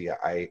agency,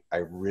 I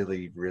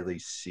really, really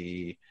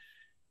see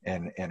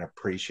and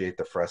appreciate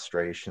the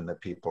frustration that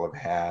people have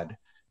had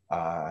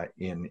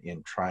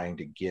in trying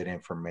to get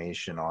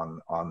information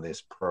on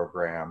this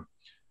program.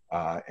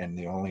 And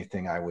the only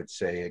thing I would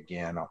say,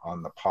 again,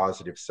 on the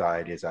positive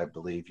side is I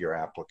believe your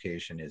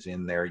application is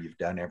in there. You've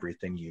done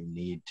everything you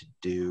need to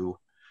do.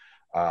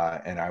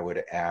 And I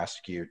would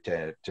ask you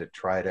to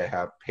try to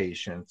have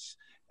patience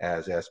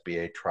as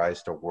SBA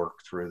tries to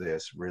work through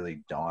this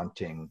really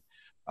daunting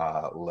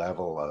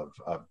level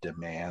of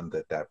demand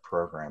that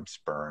program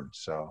spurned.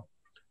 So,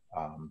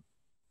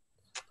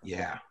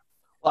 yeah.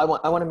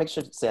 Well, I want to make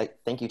sure to say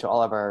thank you to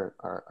all of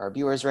our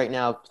viewers right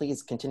now.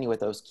 Please continue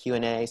with those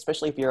Q&A,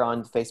 especially if you're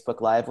on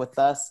Facebook Live with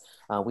us.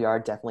 We are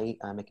definitely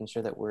making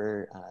sure that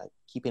we're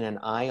keeping an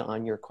eye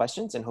on your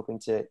questions and hoping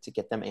to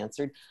get them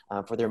answered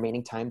for the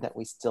remaining time that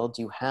we still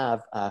do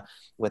have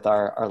with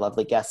our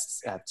lovely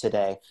guests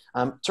today.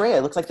 Terea,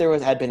 it looks like there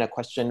had been a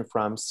question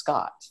from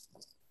Scott.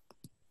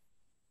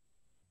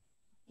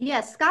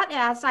 Yes, Scott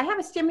asks, I have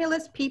a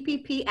stimulus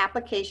PPP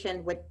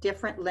application with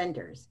different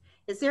lenders.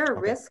 Is there a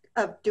risk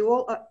of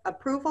dual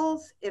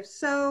approvals? If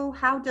so,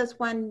 how does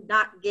one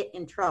not get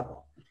in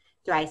trouble?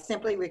 Do I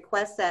simply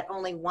request that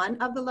only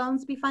one of the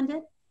loans be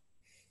funded?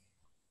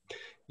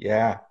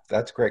 Yeah,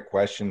 that's a great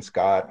question,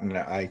 Scott. And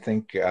I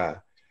think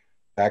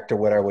back to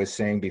what I was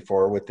saying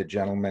before with the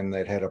gentleman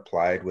that had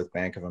applied with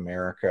Bank of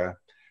America.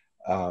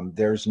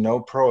 There's no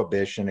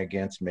prohibition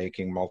against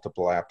making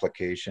multiple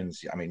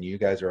applications. I mean, you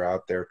guys are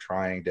out there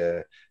trying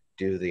to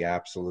do the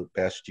absolute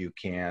best you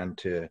can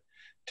to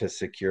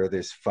secure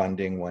this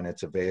funding when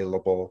it's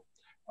available.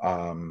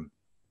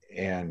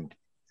 And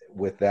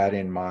with that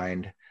in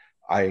mind,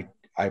 I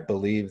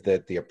believe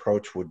that the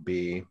approach would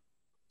be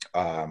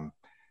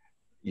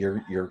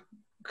you're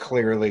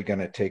clearly going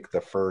to take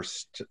the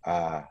first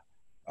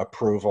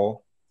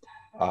approval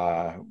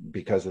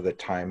because of the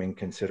timing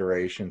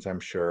considerations, I'm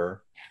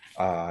sure.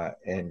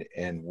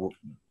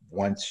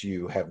 Once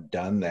you have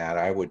done that,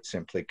 I would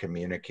simply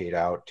communicate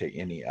out to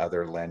any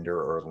other lender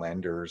or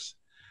lenders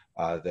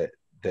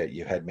that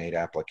you had made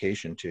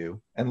application to,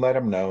 and let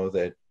them know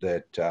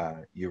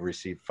that you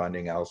received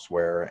funding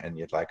elsewhere and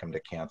you'd like them to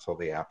cancel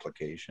the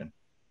application.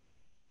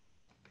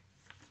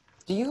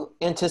 Do you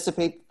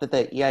anticipate that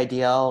the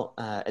EIDL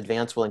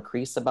advance will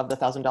increase above the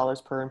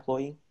 $1,000 per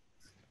employee?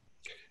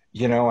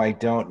 You know, I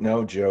don't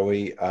know,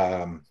 Joey.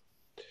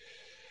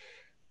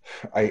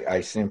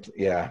 I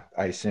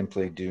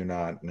simply do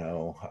not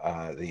know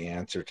the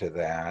answer to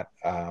that.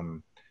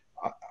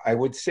 I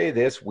would say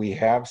this: we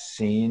have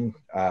seen,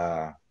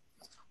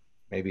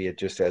 maybe it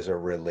just as a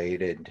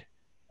related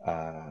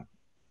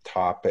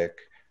topic,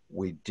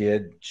 we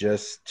did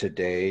just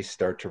today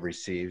start to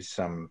receive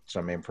some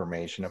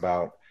information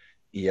about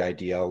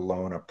EIDL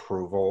loan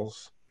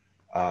approvals,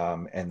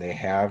 and they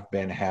have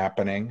been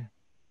happening.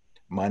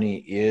 Money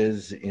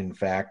is in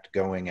fact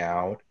going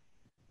out.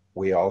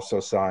 We also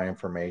saw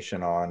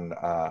information on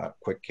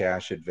quick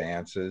cash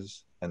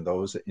advances, and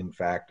those in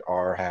fact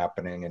are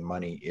happening and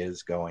money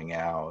is going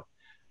out.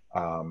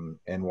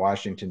 And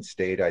Washington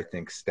State, I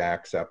think,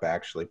 stacks up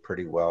actually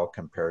pretty well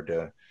compared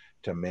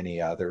to many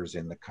others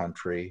in the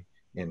country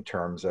in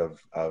terms of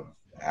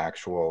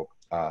actual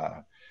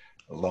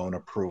loan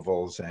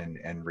approvals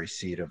and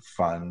receipt of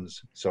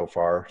funds so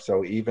far.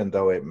 So even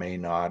though it may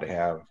not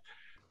have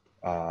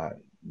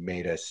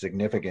made a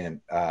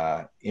significant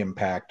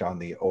impact on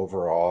the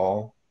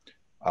overall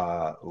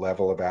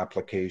level of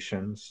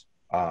applications,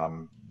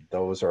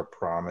 those are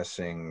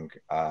promising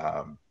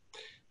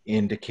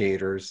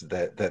indicators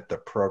that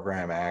the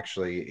program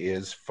actually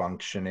is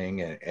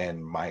functioning.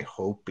 And my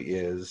hope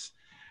is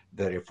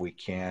that if we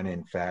can,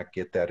 in fact,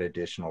 get that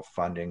additional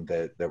funding,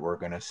 that we're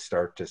going to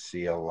start to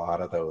see a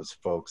lot of those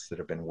folks that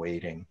have been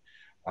waiting,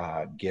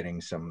 getting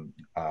some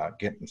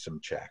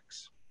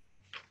checks.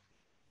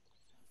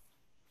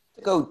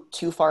 To go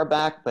too far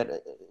back,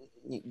 but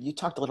you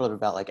talked a little bit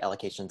about like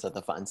allocations of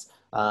the funds.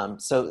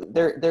 So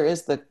there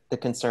is the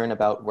concern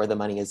about where the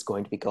money is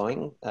going to be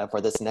going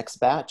for this next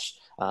batch,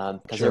 because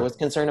Sure. There was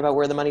concern about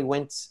where the money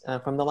went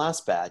from the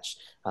last batch.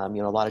 A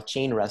lot of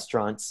chain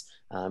restaurants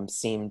it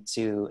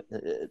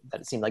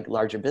seemed like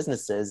larger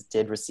businesses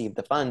did receive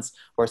the funds,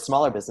 where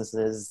smaller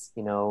businesses,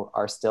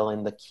 are still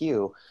in the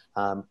queue.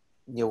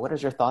 What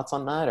is your thoughts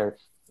on that, or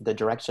the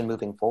direction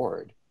moving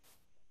forward?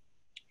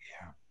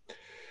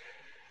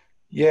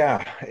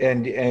 Yeah,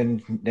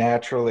 and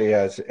naturally,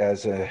 as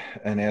an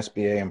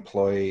SBA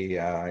employee,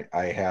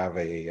 I have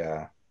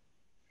a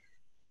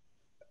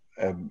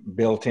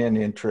built-in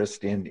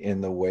interest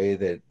in the way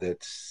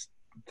that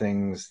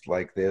things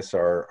like this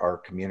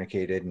are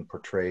communicated and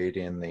portrayed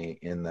in the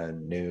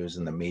news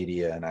and the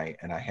media, and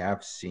I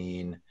have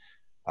seen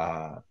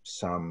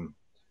some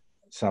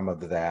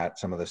of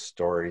the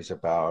stories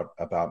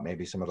about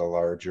maybe some of the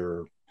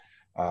larger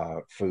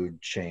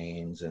food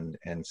chains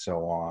and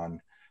so on.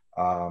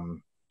 I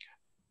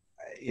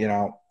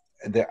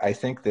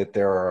think that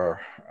there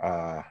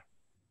are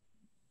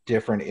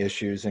different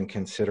issues and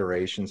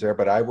considerations there,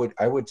 but I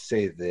would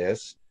say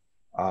this,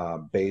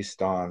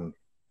 based on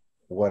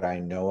what I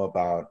know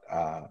about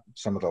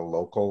some of the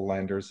local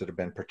lenders that have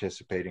been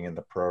participating in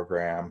the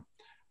program.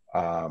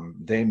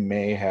 They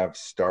may have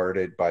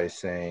started by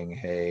saying,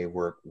 hey,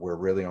 we're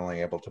really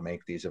only able to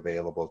make these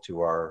available to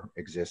our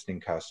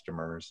existing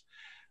customers,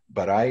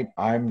 but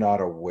I'm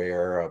not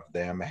aware of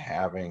them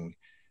having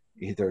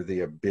either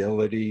the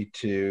ability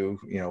to,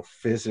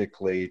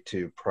 physically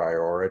to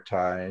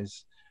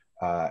prioritize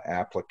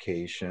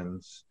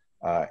applications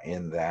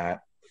in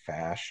that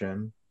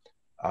fashion.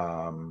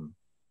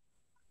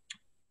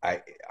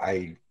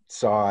 I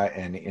saw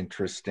an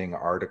interesting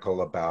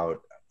article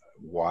about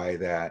why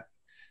that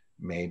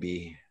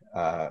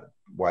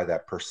why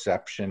that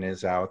perception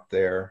is out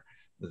there,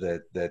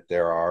 that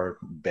there are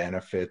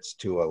benefits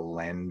to a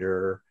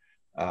lender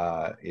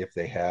if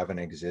they have an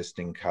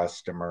existing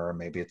customer,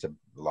 maybe it's a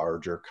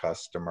larger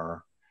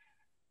customer,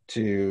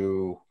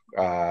 to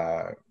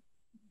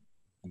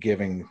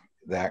giving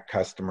that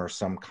customer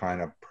some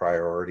kind of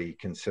priority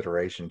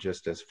consideration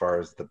just as far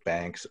as the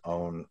bank's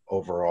own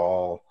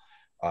overall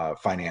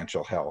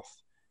financial health.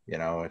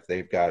 If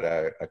they've got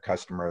a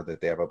customer that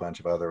they have a bunch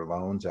of other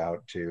loans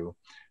out to,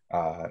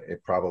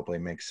 it probably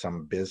makes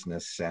some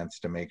business sense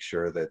to make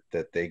sure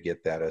that they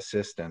get that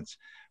assistance.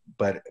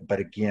 But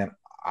again,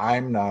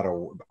 I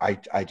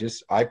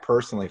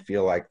personally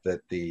feel like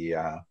that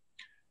the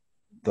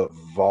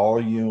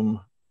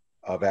volume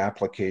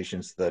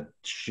applications, the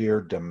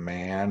sheer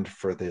demand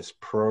for this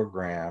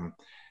program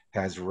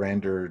has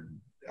rendered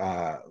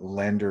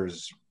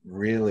lenders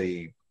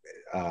really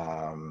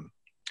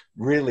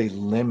really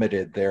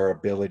limited their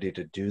ability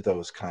to do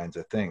those kinds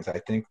of things. I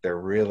think they're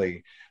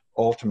really,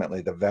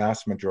 ultimately, the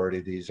vast majority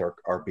of these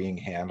are being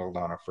handled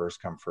on a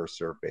first come, first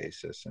served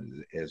basis,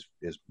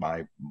 is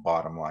my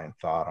bottom line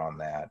thought on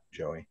that,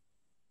 Joey.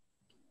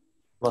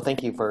 Well,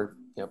 thank you for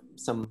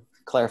some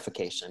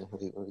clarification.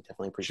 We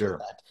definitely appreciate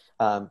Sure.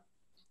 that.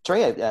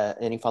 Troy,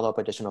 any follow-up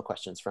additional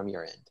questions from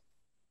your end?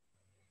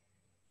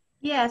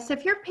 Yes,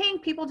 if you're paying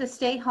people to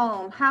stay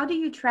home, how do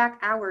you track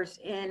hours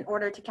in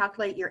order to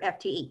calculate your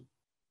FTE?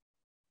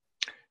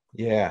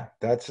 Yeah,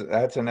 that's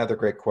another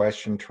great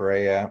question,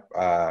 Treya,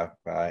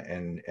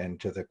 and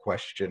to the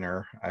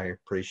questioner, I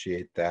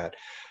appreciate that.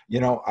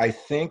 I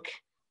think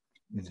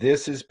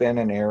this has been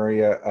an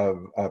area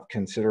of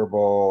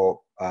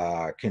considerable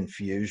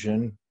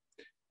confusion,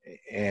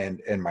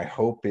 and my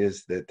hope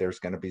is that there's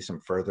going to be some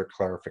further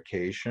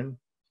clarification.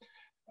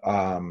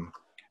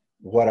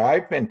 What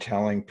I've been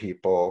telling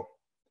people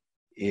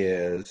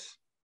is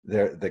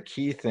the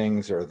key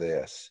things are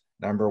this.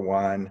 Number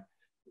one,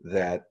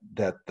 that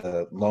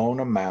the loan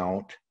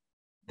amount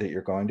that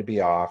you're going to be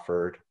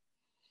offered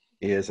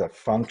is a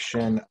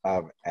function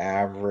of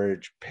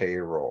average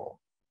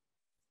payroll,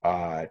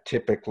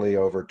 typically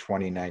over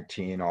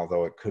 2019,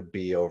 although it could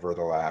be over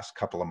the last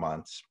couple of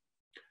months.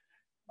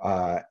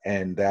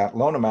 And that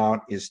loan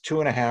amount is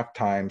 2.5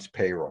 times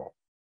payroll.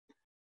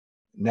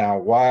 Now,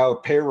 while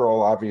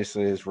payroll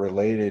obviously is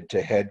related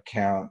to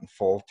headcount and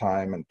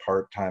full-time and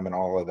part-time and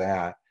all of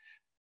that,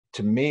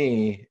 to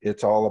me,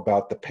 it's all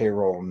about the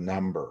payroll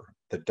number,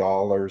 the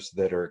dollars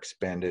that are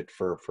expended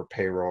for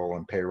payroll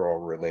and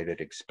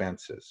payroll-related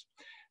expenses.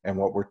 And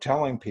what we're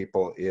telling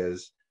people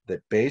is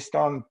that based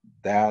on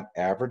that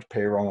average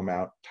payroll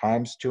amount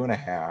times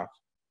 2.5,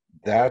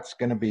 that's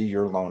going to be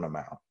your loan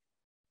amount.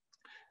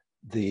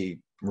 The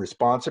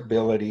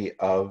responsibility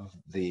of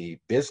the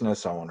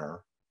business owner,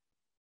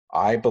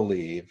 I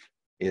believe,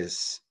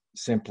 is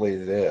simply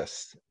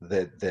this,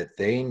 that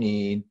they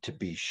need to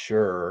be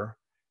sure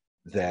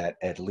that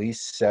at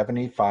least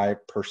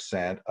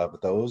 75% of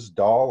those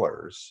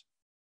dollars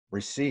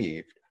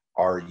received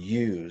are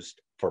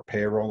used for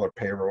payroll or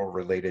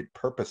payroll-related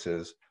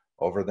purposes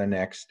over the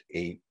next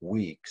 8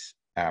 weeks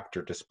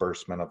after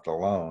disbursement of the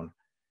loan.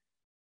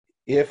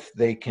 If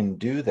they can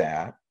do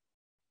that,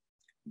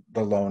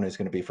 the loan is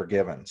going to be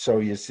forgiven. So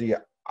you see,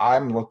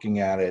 I'm looking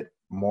at it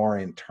more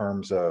in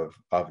terms of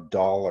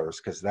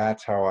dollars, because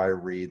that's how I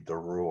read the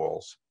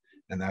rules.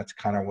 And that's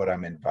kind of what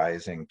I'm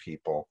advising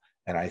people.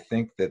 And I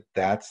think that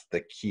that's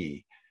the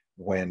key.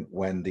 When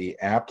the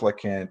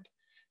applicant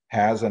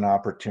has an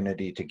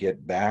opportunity to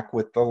get back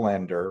with the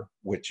lender,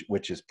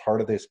 which is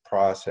part of this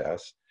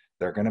process,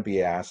 they're going to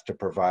be asked to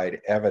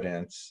provide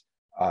evidence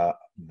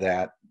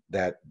that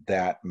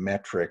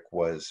metric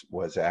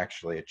was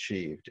actually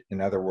achieved.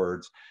 In other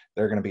words,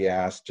 they're going to be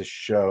asked to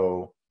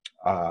show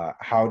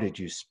how did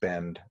you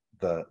spend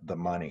the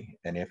money,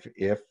 and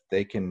if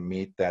they can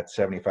meet that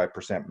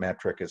 75%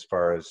 metric as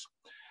far as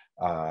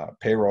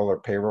payroll or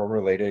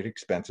payroll-related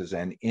expenses,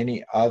 and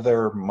any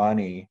other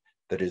money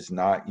that is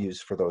not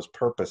used for those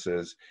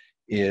purposes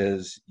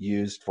is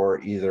used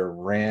for either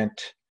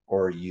rent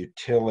or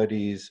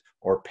utilities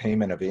or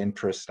payment of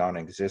interest on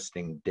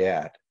existing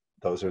debt.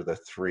 Those are the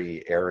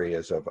 3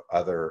 areas of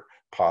other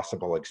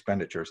possible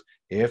expenditures.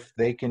 If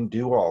they can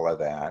do all of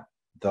that,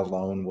 the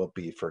loan will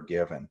be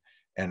forgiven.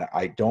 And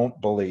I don't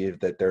believe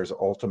that there's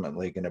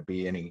ultimately going to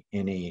be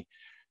any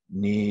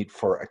need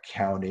for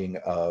accounting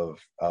of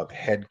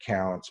head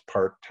counts,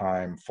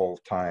 part-time,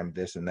 full-time,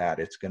 this and that.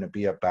 It's going to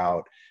be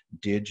about,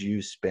 did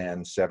you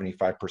spend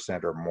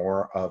 75% or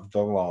more of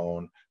the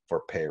loan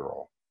for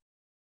payroll?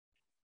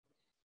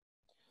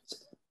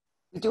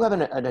 We do have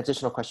an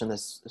additional question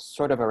that's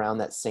sort of around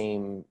that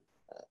same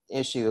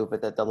issue,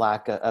 but the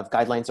lack of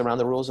guidelines around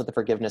the rules of the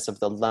forgiveness of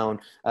the loan.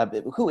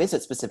 Who is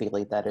it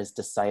specifically that is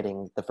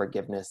deciding the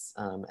forgiveness?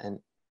 And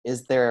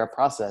is there a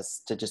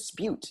process to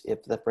dispute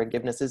if the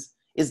forgiveness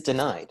is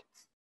denied?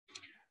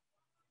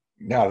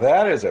 Now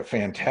that is a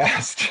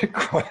fantastic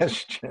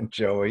question,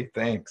 Joey.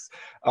 Thanks.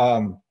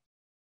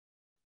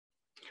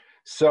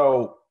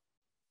 So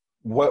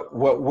what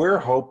we're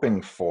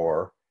hoping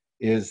for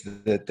is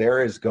that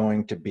there is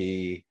going to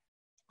be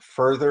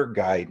further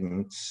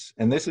guidance,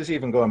 and this is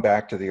even going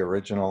back to the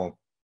original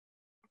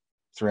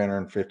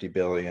 350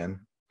 billion,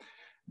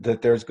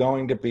 that there's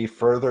going to be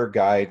further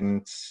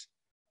guidance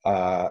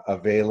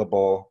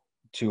available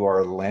to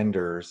our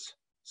lenders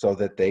so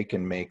that they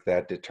can make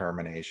that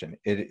determination.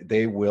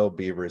 They will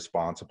be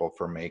responsible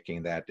for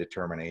making that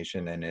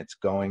determination, and it's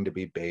going to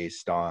be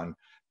based on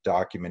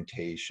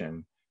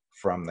documentation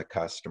from the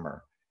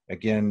customer.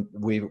 Again,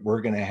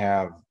 we're going to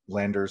have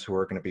lenders who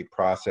are going to be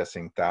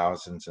processing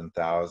thousands and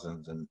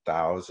thousands and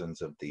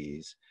thousands of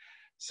these.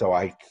 So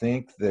I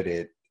think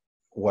that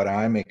what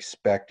I'm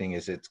expecting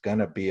is it's going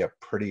to be a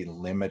pretty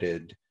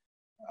limited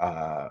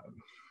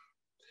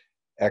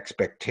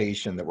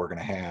expectation that we're going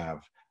to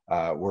have.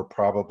 we're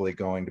probably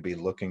going to be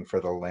looking for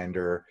the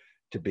lender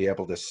to be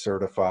able to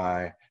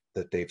certify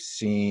that they've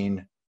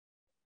seen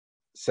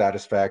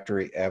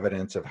satisfactory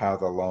evidence of how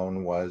the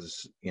loan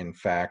was, in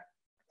fact,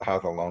 how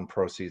the loan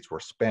proceeds were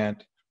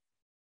spent,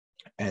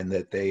 and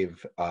that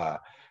they've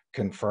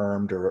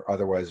confirmed or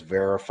otherwise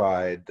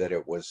verified that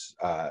it was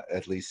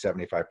at least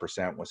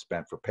 75% was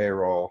spent for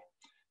payroll,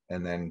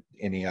 and then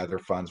any other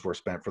funds were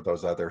spent for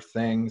those other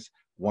things.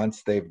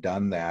 Once they've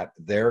done that,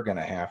 they're going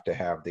to have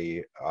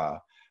the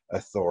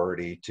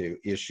authority to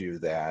issue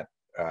that,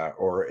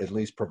 or at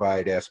least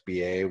provide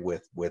SBA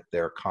with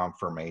their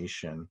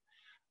confirmation,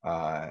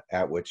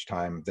 at which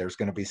time there's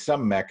going to be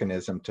some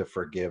mechanism to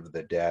forgive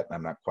the debt.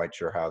 I'm not quite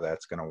sure how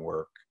that's going to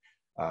work.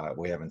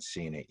 We haven't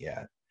seen it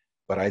yet.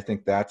 But I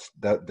think that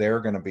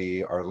they're going to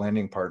be, our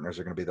lending partners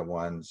are going to be the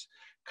ones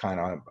kind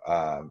of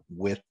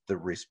with the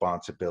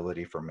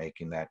responsibility for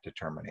making that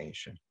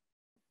determination.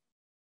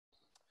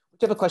 We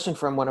have a question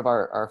from one of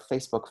our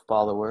Facebook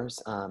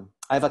followers. I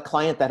have a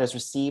client that has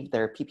received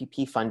their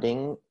PPP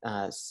funding,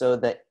 so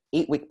the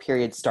 8-week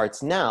period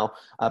starts now,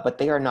 but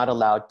they are not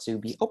allowed to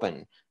be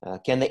open.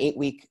 Can the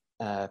 8-week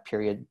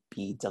period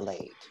be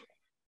delayed?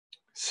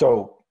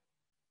 So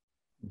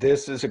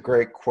this is a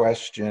great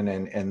question,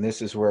 and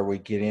this is where we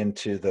get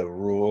into the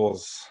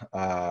rules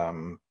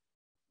that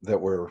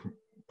were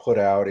put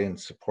out in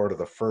support of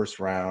the first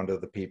round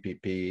of the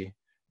PPP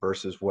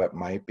versus what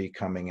might be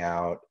coming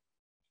out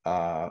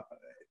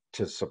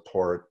to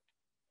support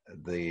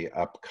the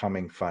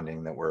upcoming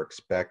funding that we're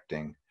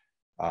expecting.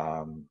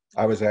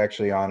 I was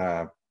actually on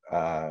a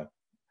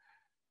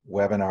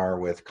webinar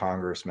with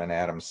Congressman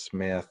Adam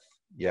Smith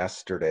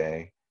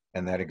yesterday,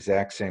 and that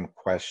exact same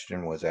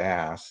question was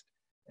asked,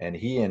 and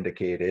he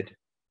indicated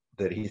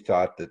that he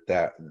thought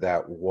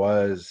that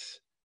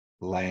was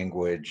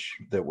language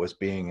that was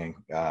being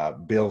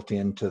built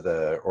into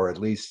the, or at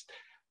least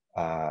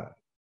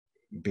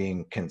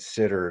being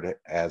considered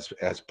as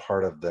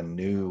part of the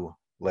new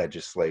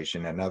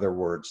legislation. In other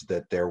words,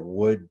 that there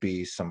would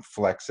be some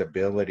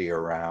flexibility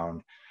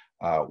around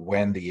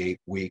when the 8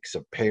 weeks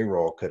of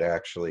payroll could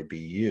actually be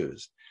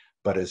used.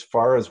 But as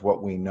far as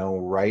what we know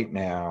right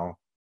now,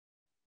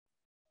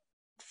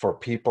 for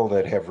people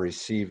that have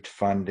received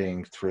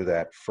funding through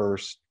that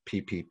first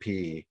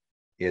PPP,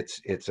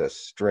 it's a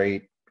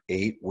straight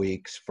 8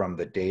 weeks from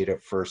the date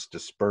of first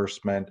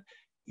disbursement,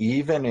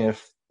 even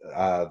if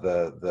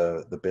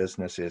the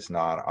business is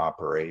not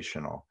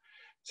operational.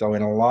 So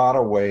in a lot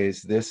of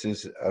ways, this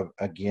is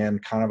again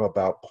kind of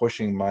about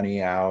pushing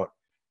money out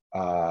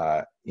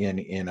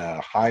in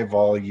a high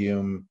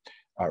volume,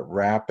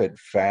 rapid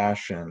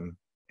fashion,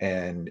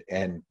 and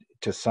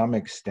to some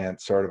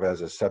extent sort of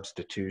as a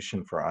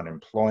substitution for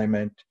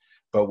unemployment,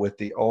 but with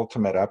the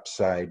ultimate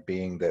upside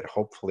being that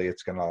hopefully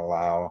it's going to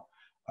allow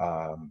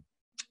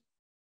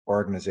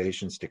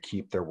organizations to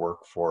keep their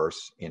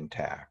workforce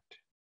intact.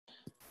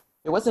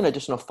 There was an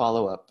additional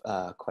follow-up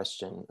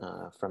question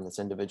from this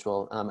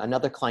individual.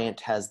 Another client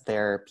has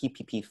their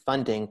PPP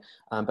funding,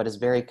 but is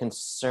very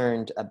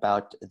concerned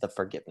about the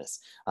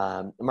forgiveness.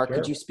 Mark, Sure.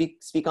 Could you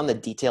speak on the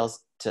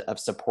details of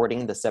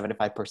supporting the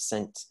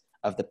 75%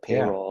 of the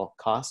payroll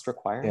cost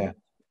requirement?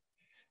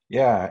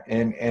 Yeah,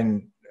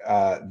 and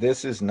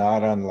this is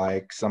not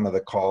unlike some of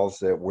the calls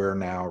that we're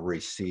now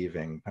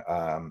receiving.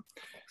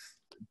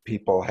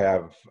 People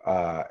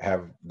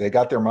they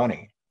got their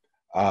money.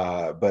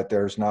 But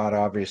there's not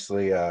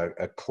obviously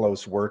a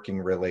close working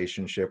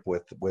relationship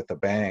with the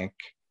bank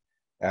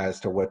as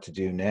to what to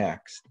do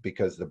next,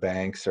 because the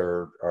banks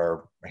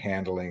are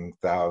handling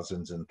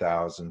thousands and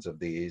thousands of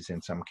these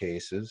in some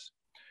cases.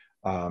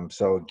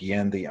 So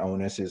again, the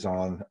onus is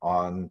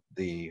on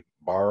the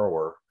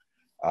borrower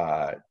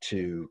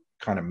to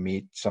kind of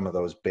meet some of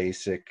those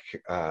basic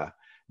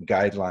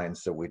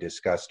guidelines that we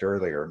discussed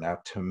earlier. Now,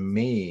 to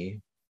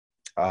me,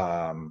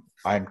 I'm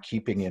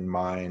keeping in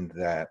mind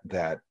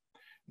that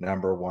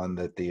number one,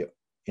 that the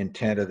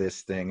intent of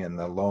this thing and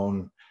the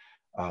loan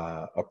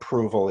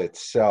approval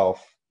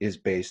itself is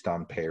based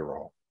on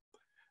payroll.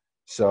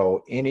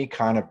 So any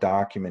kind of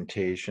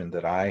documentation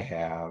that I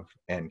have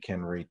and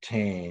can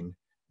retain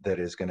that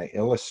is going to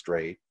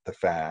illustrate the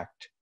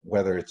fact,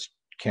 whether it's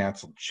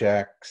canceled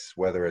checks,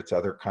 whether it's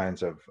other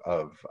kinds of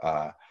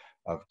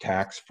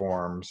tax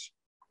forms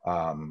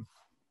that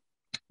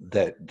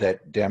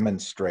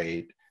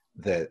demonstrate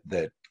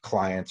that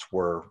clients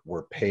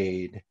were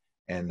paid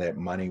and that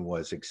money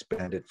was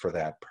expended for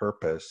that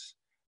purpose,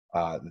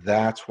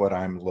 that's what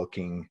I'm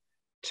looking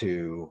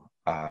to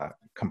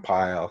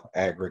compile,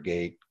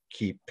 aggregate,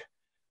 keep,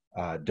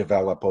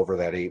 develop over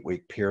that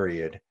 8-week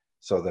period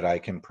so that I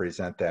can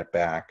present that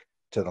back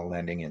to the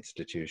lending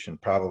institution.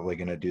 Probably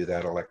going to do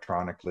that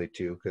electronically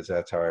too, because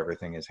that's how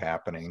everything is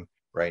happening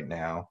right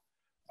now.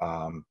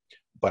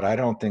 But I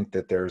don't think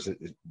that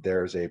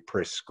there's a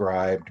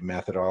prescribed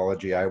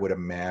methodology. I would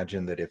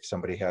imagine that if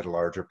somebody had a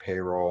larger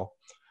payroll,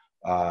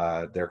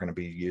 they're going to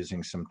be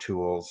using some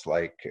tools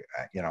like,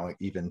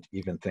 even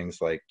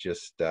things like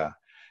just,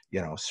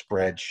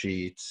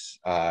 spreadsheets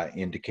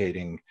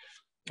indicating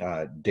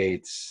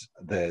dates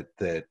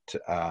that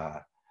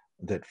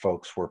that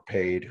folks were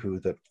paid, who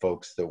the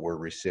folks that were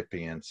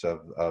recipients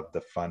of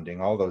the funding,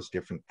 all those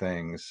different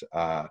things,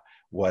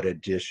 what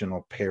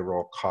additional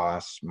payroll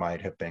costs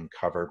might have been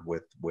covered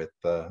with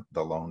the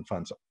loan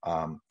funds.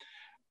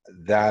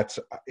 That's,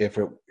 if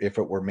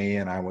it were me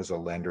and I was a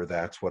lender,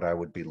 that's what I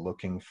would be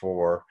looking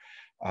for.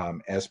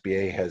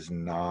 SBA has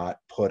not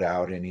put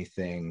out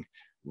anything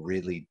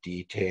really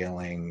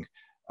detailing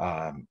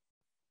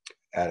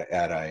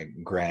at a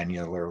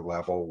granular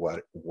level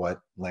what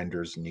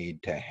lenders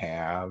need to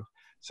have.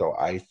 So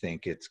I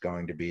think it's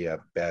going to be a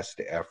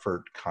best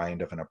effort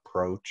kind of an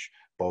approach,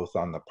 both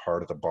on the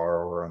part of the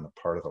borrower and the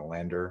part of the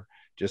lender,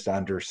 just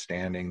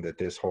understanding that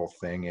this whole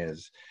thing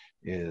is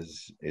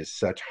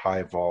such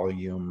high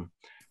volume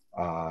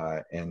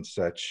and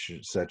such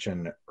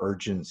an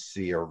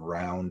urgency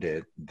around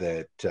it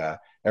that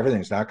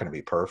everything's not going to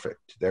be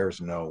perfect.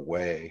 There's no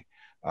way.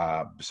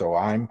 So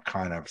I'm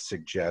kind of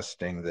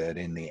suggesting that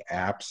in the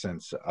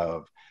absence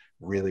of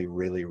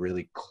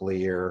really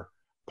clear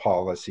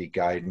policy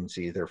guidance,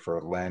 either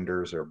for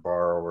lenders or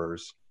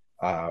borrowers,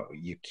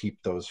 you keep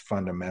those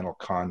fundamental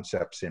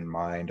concepts in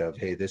mind of,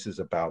 hey, this is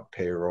about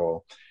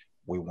payroll.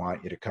 We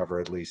want you to cover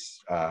at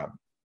least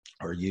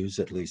or use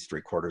at least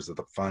 3/4 of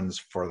the funds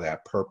for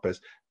that purpose.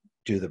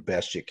 Do the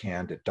best you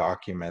can to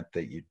document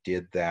that you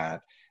did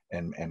that.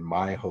 And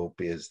my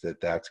hope is that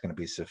that's going to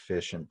be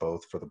sufficient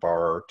both for the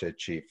borrower to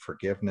achieve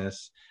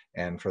forgiveness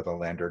and for the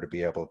lender to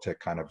be able to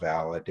kind of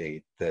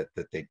validate that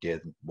they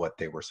did what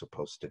they were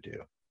supposed to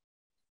do.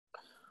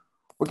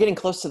 We're getting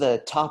close to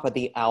the top of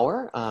the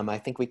hour. I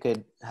think we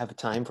could have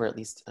time for at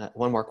least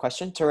one more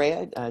question.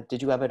 Tareya,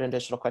 did you have an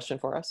additional question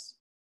for us?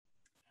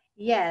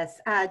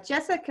 Yes,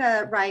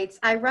 Jessica writes,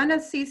 I run a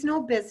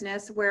seasonal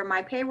business where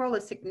my payroll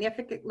is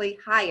significantly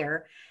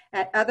higher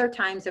at other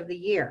times of the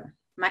year.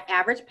 My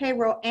average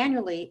payroll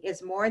annually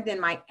is more than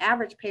my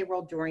average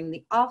payroll during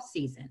the off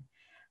season.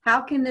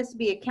 How can this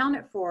be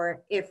accounted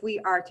for if we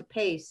are to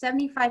pay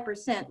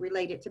 75%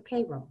 related to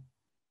payroll?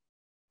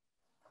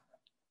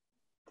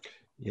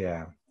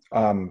 Yeah,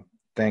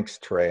 thanks,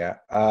 Tareya.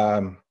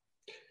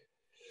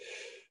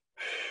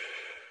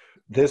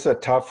 This is a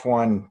tough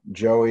one,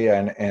 Joey,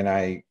 and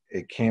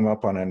it came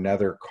up on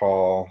another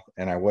call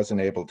and I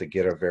wasn't able to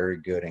get a very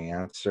good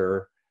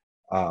answer.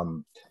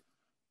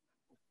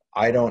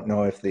 I don't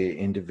know if the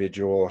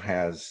individual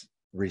has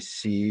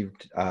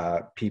received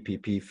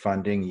PPP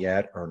funding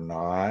yet or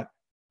not.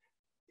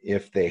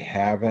 If they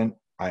haven't,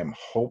 I'm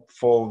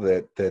hopeful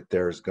that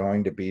there's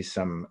going to be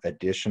some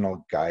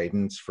additional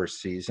guidance for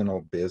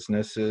seasonal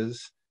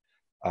businesses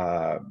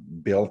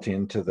built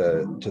into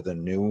the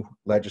new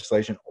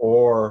legislation,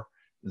 or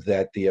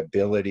that the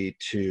ability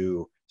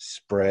to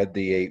spread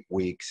the 8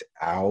 weeks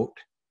out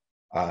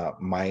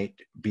might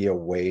be a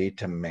way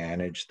to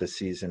manage the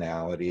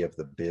seasonality of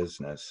the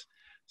business.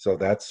 So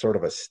that's sort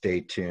of a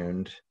stay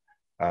tuned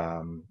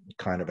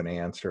kind of an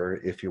answer,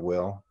 if you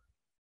will.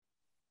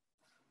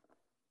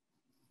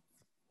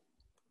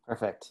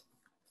 Perfect.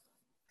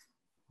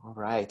 All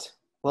right.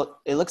 Well,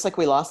 it looks like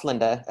we lost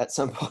Linda at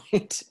some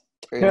point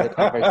during the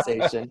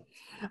conversation.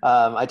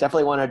 I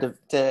definitely wanted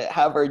to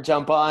have her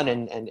jump on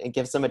and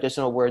give some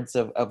additional words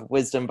of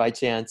wisdom by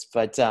chance,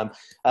 but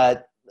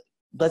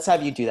let's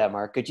have you do that,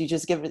 Mark. Could you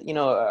just give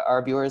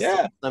our viewers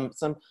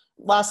some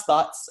last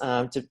thoughts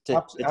to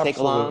take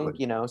along,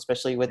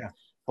 especially with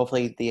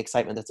hopefully the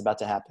excitement that's about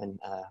to happen.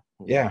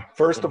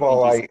 First of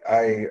all,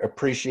 I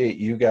appreciate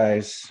you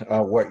guys,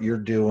 what you're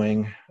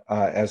doing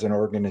as an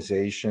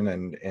organization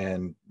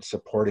and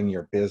supporting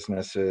your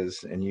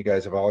businesses. And you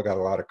guys have all got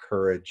a lot of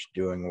courage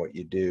doing what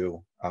you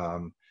do.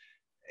 And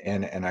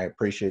I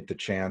appreciate the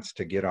chance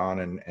to get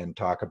on and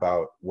talk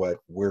about what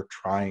we're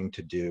trying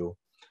to do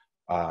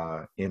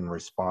in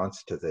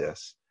response to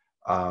this.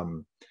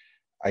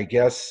 I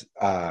guess,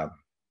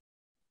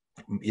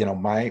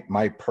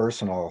 my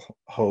personal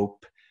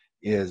hope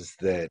is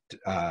that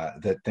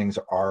things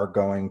are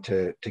going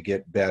to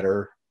get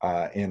better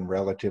in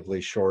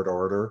relatively short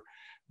order,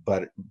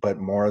 but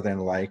more than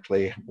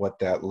likely what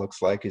that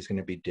looks like is going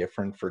to be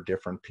different for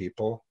different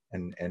people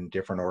and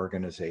different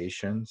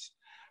organizations.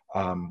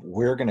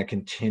 We're going to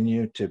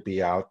continue to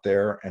be out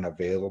there and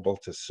available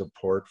to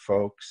support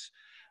folks,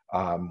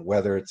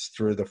 whether it's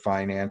through the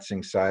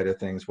financing side of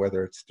things,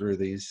 whether it's through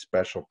these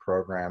special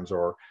programs,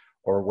 or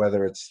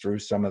whether it's through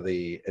some of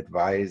the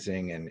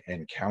advising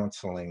and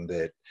counseling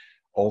that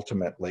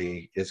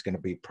ultimately is going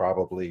to be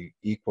probably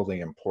equally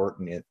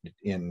important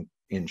in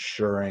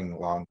ensuring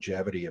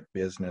longevity of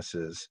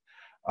businesses.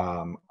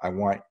 I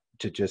want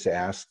to just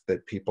ask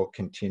that people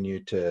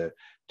continue to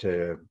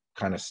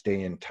kind of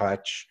stay in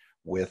touch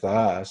with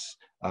us.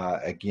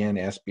 Again,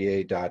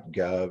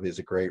 SBA.gov is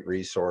a great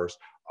resource.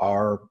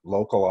 Our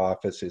local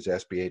office is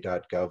sba.gov/WA.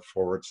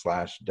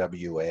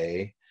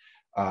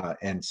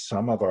 And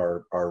some of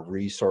our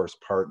resource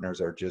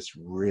partners are just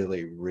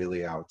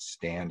really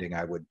outstanding.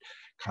 I would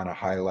kind of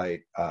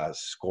highlight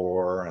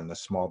SCORE and the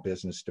Small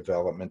Business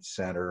Development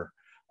Center,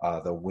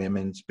 the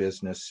Women's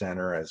Business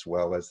Center, as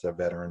well as the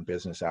Veteran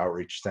Business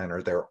Outreach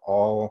Center. They're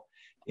all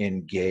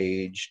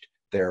engaged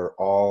they're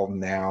all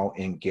now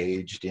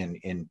engaged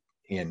in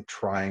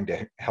trying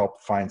to help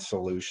find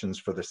solutions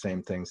for the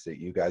same things that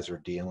you guys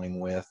are dealing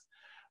with.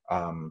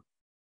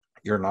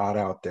 You're not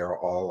out there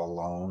all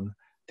alone.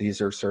 These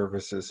are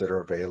services that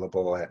are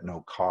available at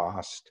no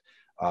cost.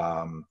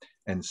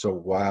 And so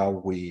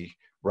while we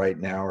right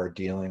now are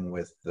dealing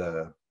with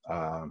the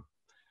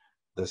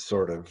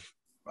sort of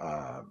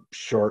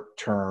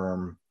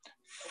short-term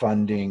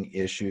funding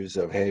issues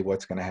of, hey,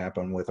 what's going to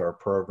happen with our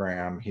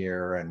program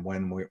here, and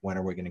when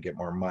are we going to get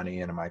more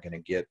money, and am I going to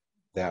get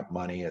that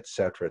money, et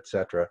cetera,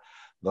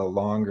 the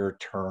longer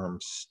term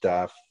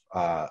stuff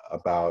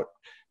about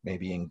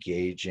maybe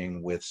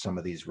engaging with some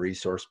of these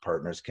resource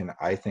partners can,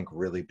 I think,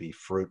 really be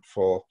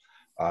fruitful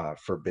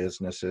for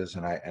businesses.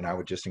 And I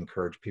would just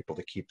encourage people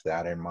to keep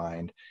that in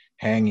mind.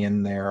 Hang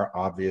in there,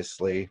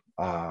 obviously.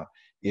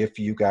 If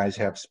you guys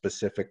have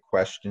specific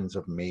questions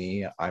of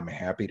me, I'm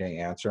happy to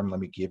answer them.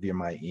 Let me give you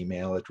my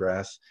email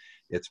address.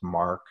 It's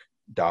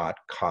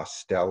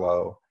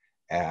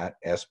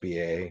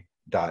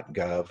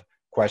mark.costello@sba.gov.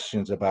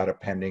 Questions about a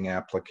pending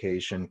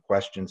application,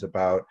 questions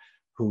about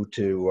who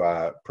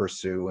to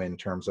pursue in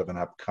terms of an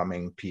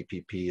upcoming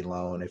PPP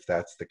loan, if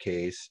that's the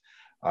case,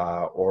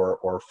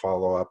 or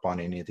follow up on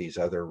any of these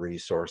other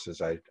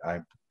resources.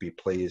 I'd be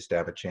pleased to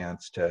have a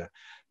chance to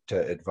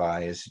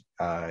advise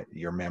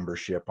your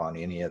membership on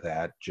any of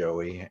that,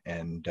 Joey.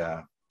 And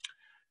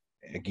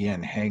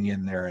again, hang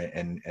in there,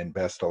 and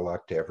best of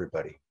luck to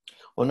everybody.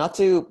 Well, not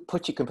to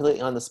put you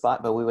completely on the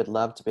spot, but we would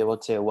love to be able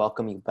to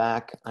welcome you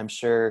back. I'm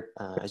sure,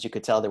 as you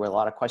could tell, there were a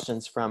lot of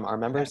questions from our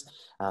members,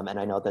 and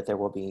I know that there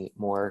will be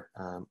more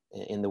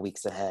in the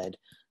weeks ahead.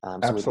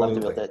 So we'd love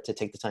to be able to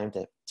take the time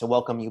to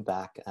welcome you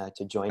back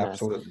to join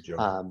us. Absolutely,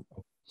 Joe.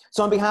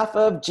 So on behalf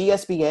of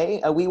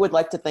GSBA, we would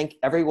like to thank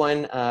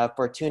everyone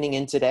for tuning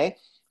in today.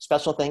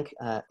 Special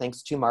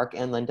thanks to Mark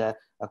and Linda,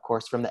 of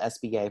course, from the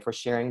SBA for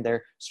sharing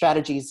their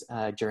strategies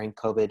during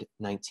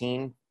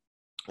COVID-19.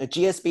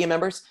 GSBA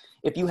members,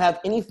 if you have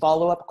any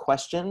follow-up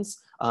questions,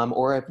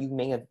 or if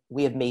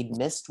we have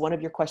missed one of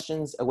your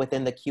questions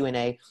within the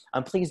Q&A,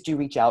 please do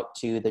reach out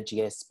to the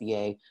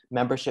GSBA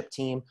membership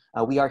team.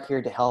 We are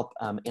here to help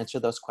answer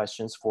those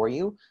questions for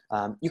you.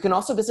 You can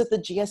also visit the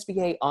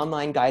GSBA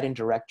online guide and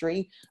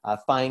directory,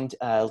 find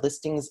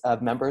listings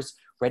of members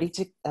ready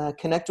to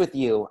connect with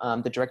you.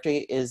 The directory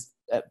is,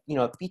 it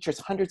features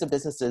hundreds of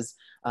businesses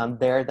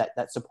there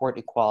that support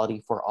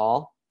equality for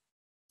all.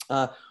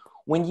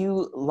 When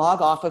you log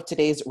off of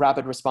today's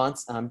rapid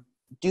response,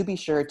 do be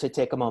sure to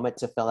take a moment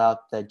to fill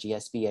out the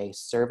GSBA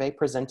survey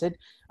presented.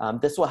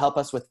 This will help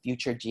us with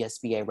future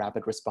GSBA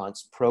rapid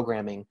response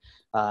programming.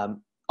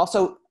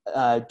 Also,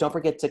 don't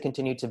forget to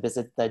continue to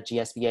visit the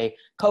GSBA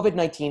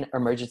COVID-19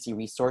 emergency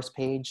resource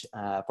page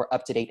for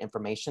up-to-date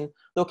information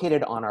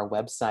located on our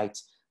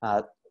website.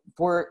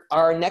 For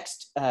our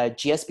next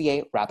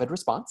GSBA rapid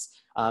response,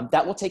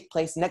 that will take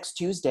place next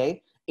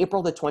Tuesday,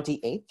 April the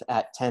 28th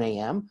at 10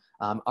 a.m.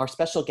 Our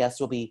special guest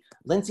will be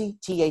Lindsay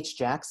T.H.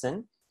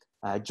 Jackson.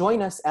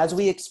 Join us as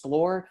we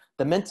explore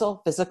the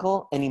mental,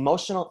 physical, and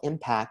emotional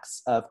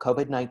impacts of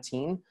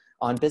COVID-19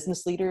 on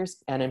business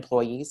leaders and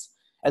employees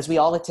as we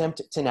all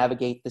attempt to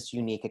navigate this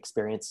unique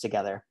experience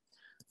together.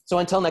 So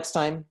until next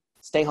time,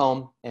 stay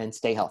home and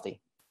stay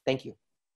healthy. Thank you.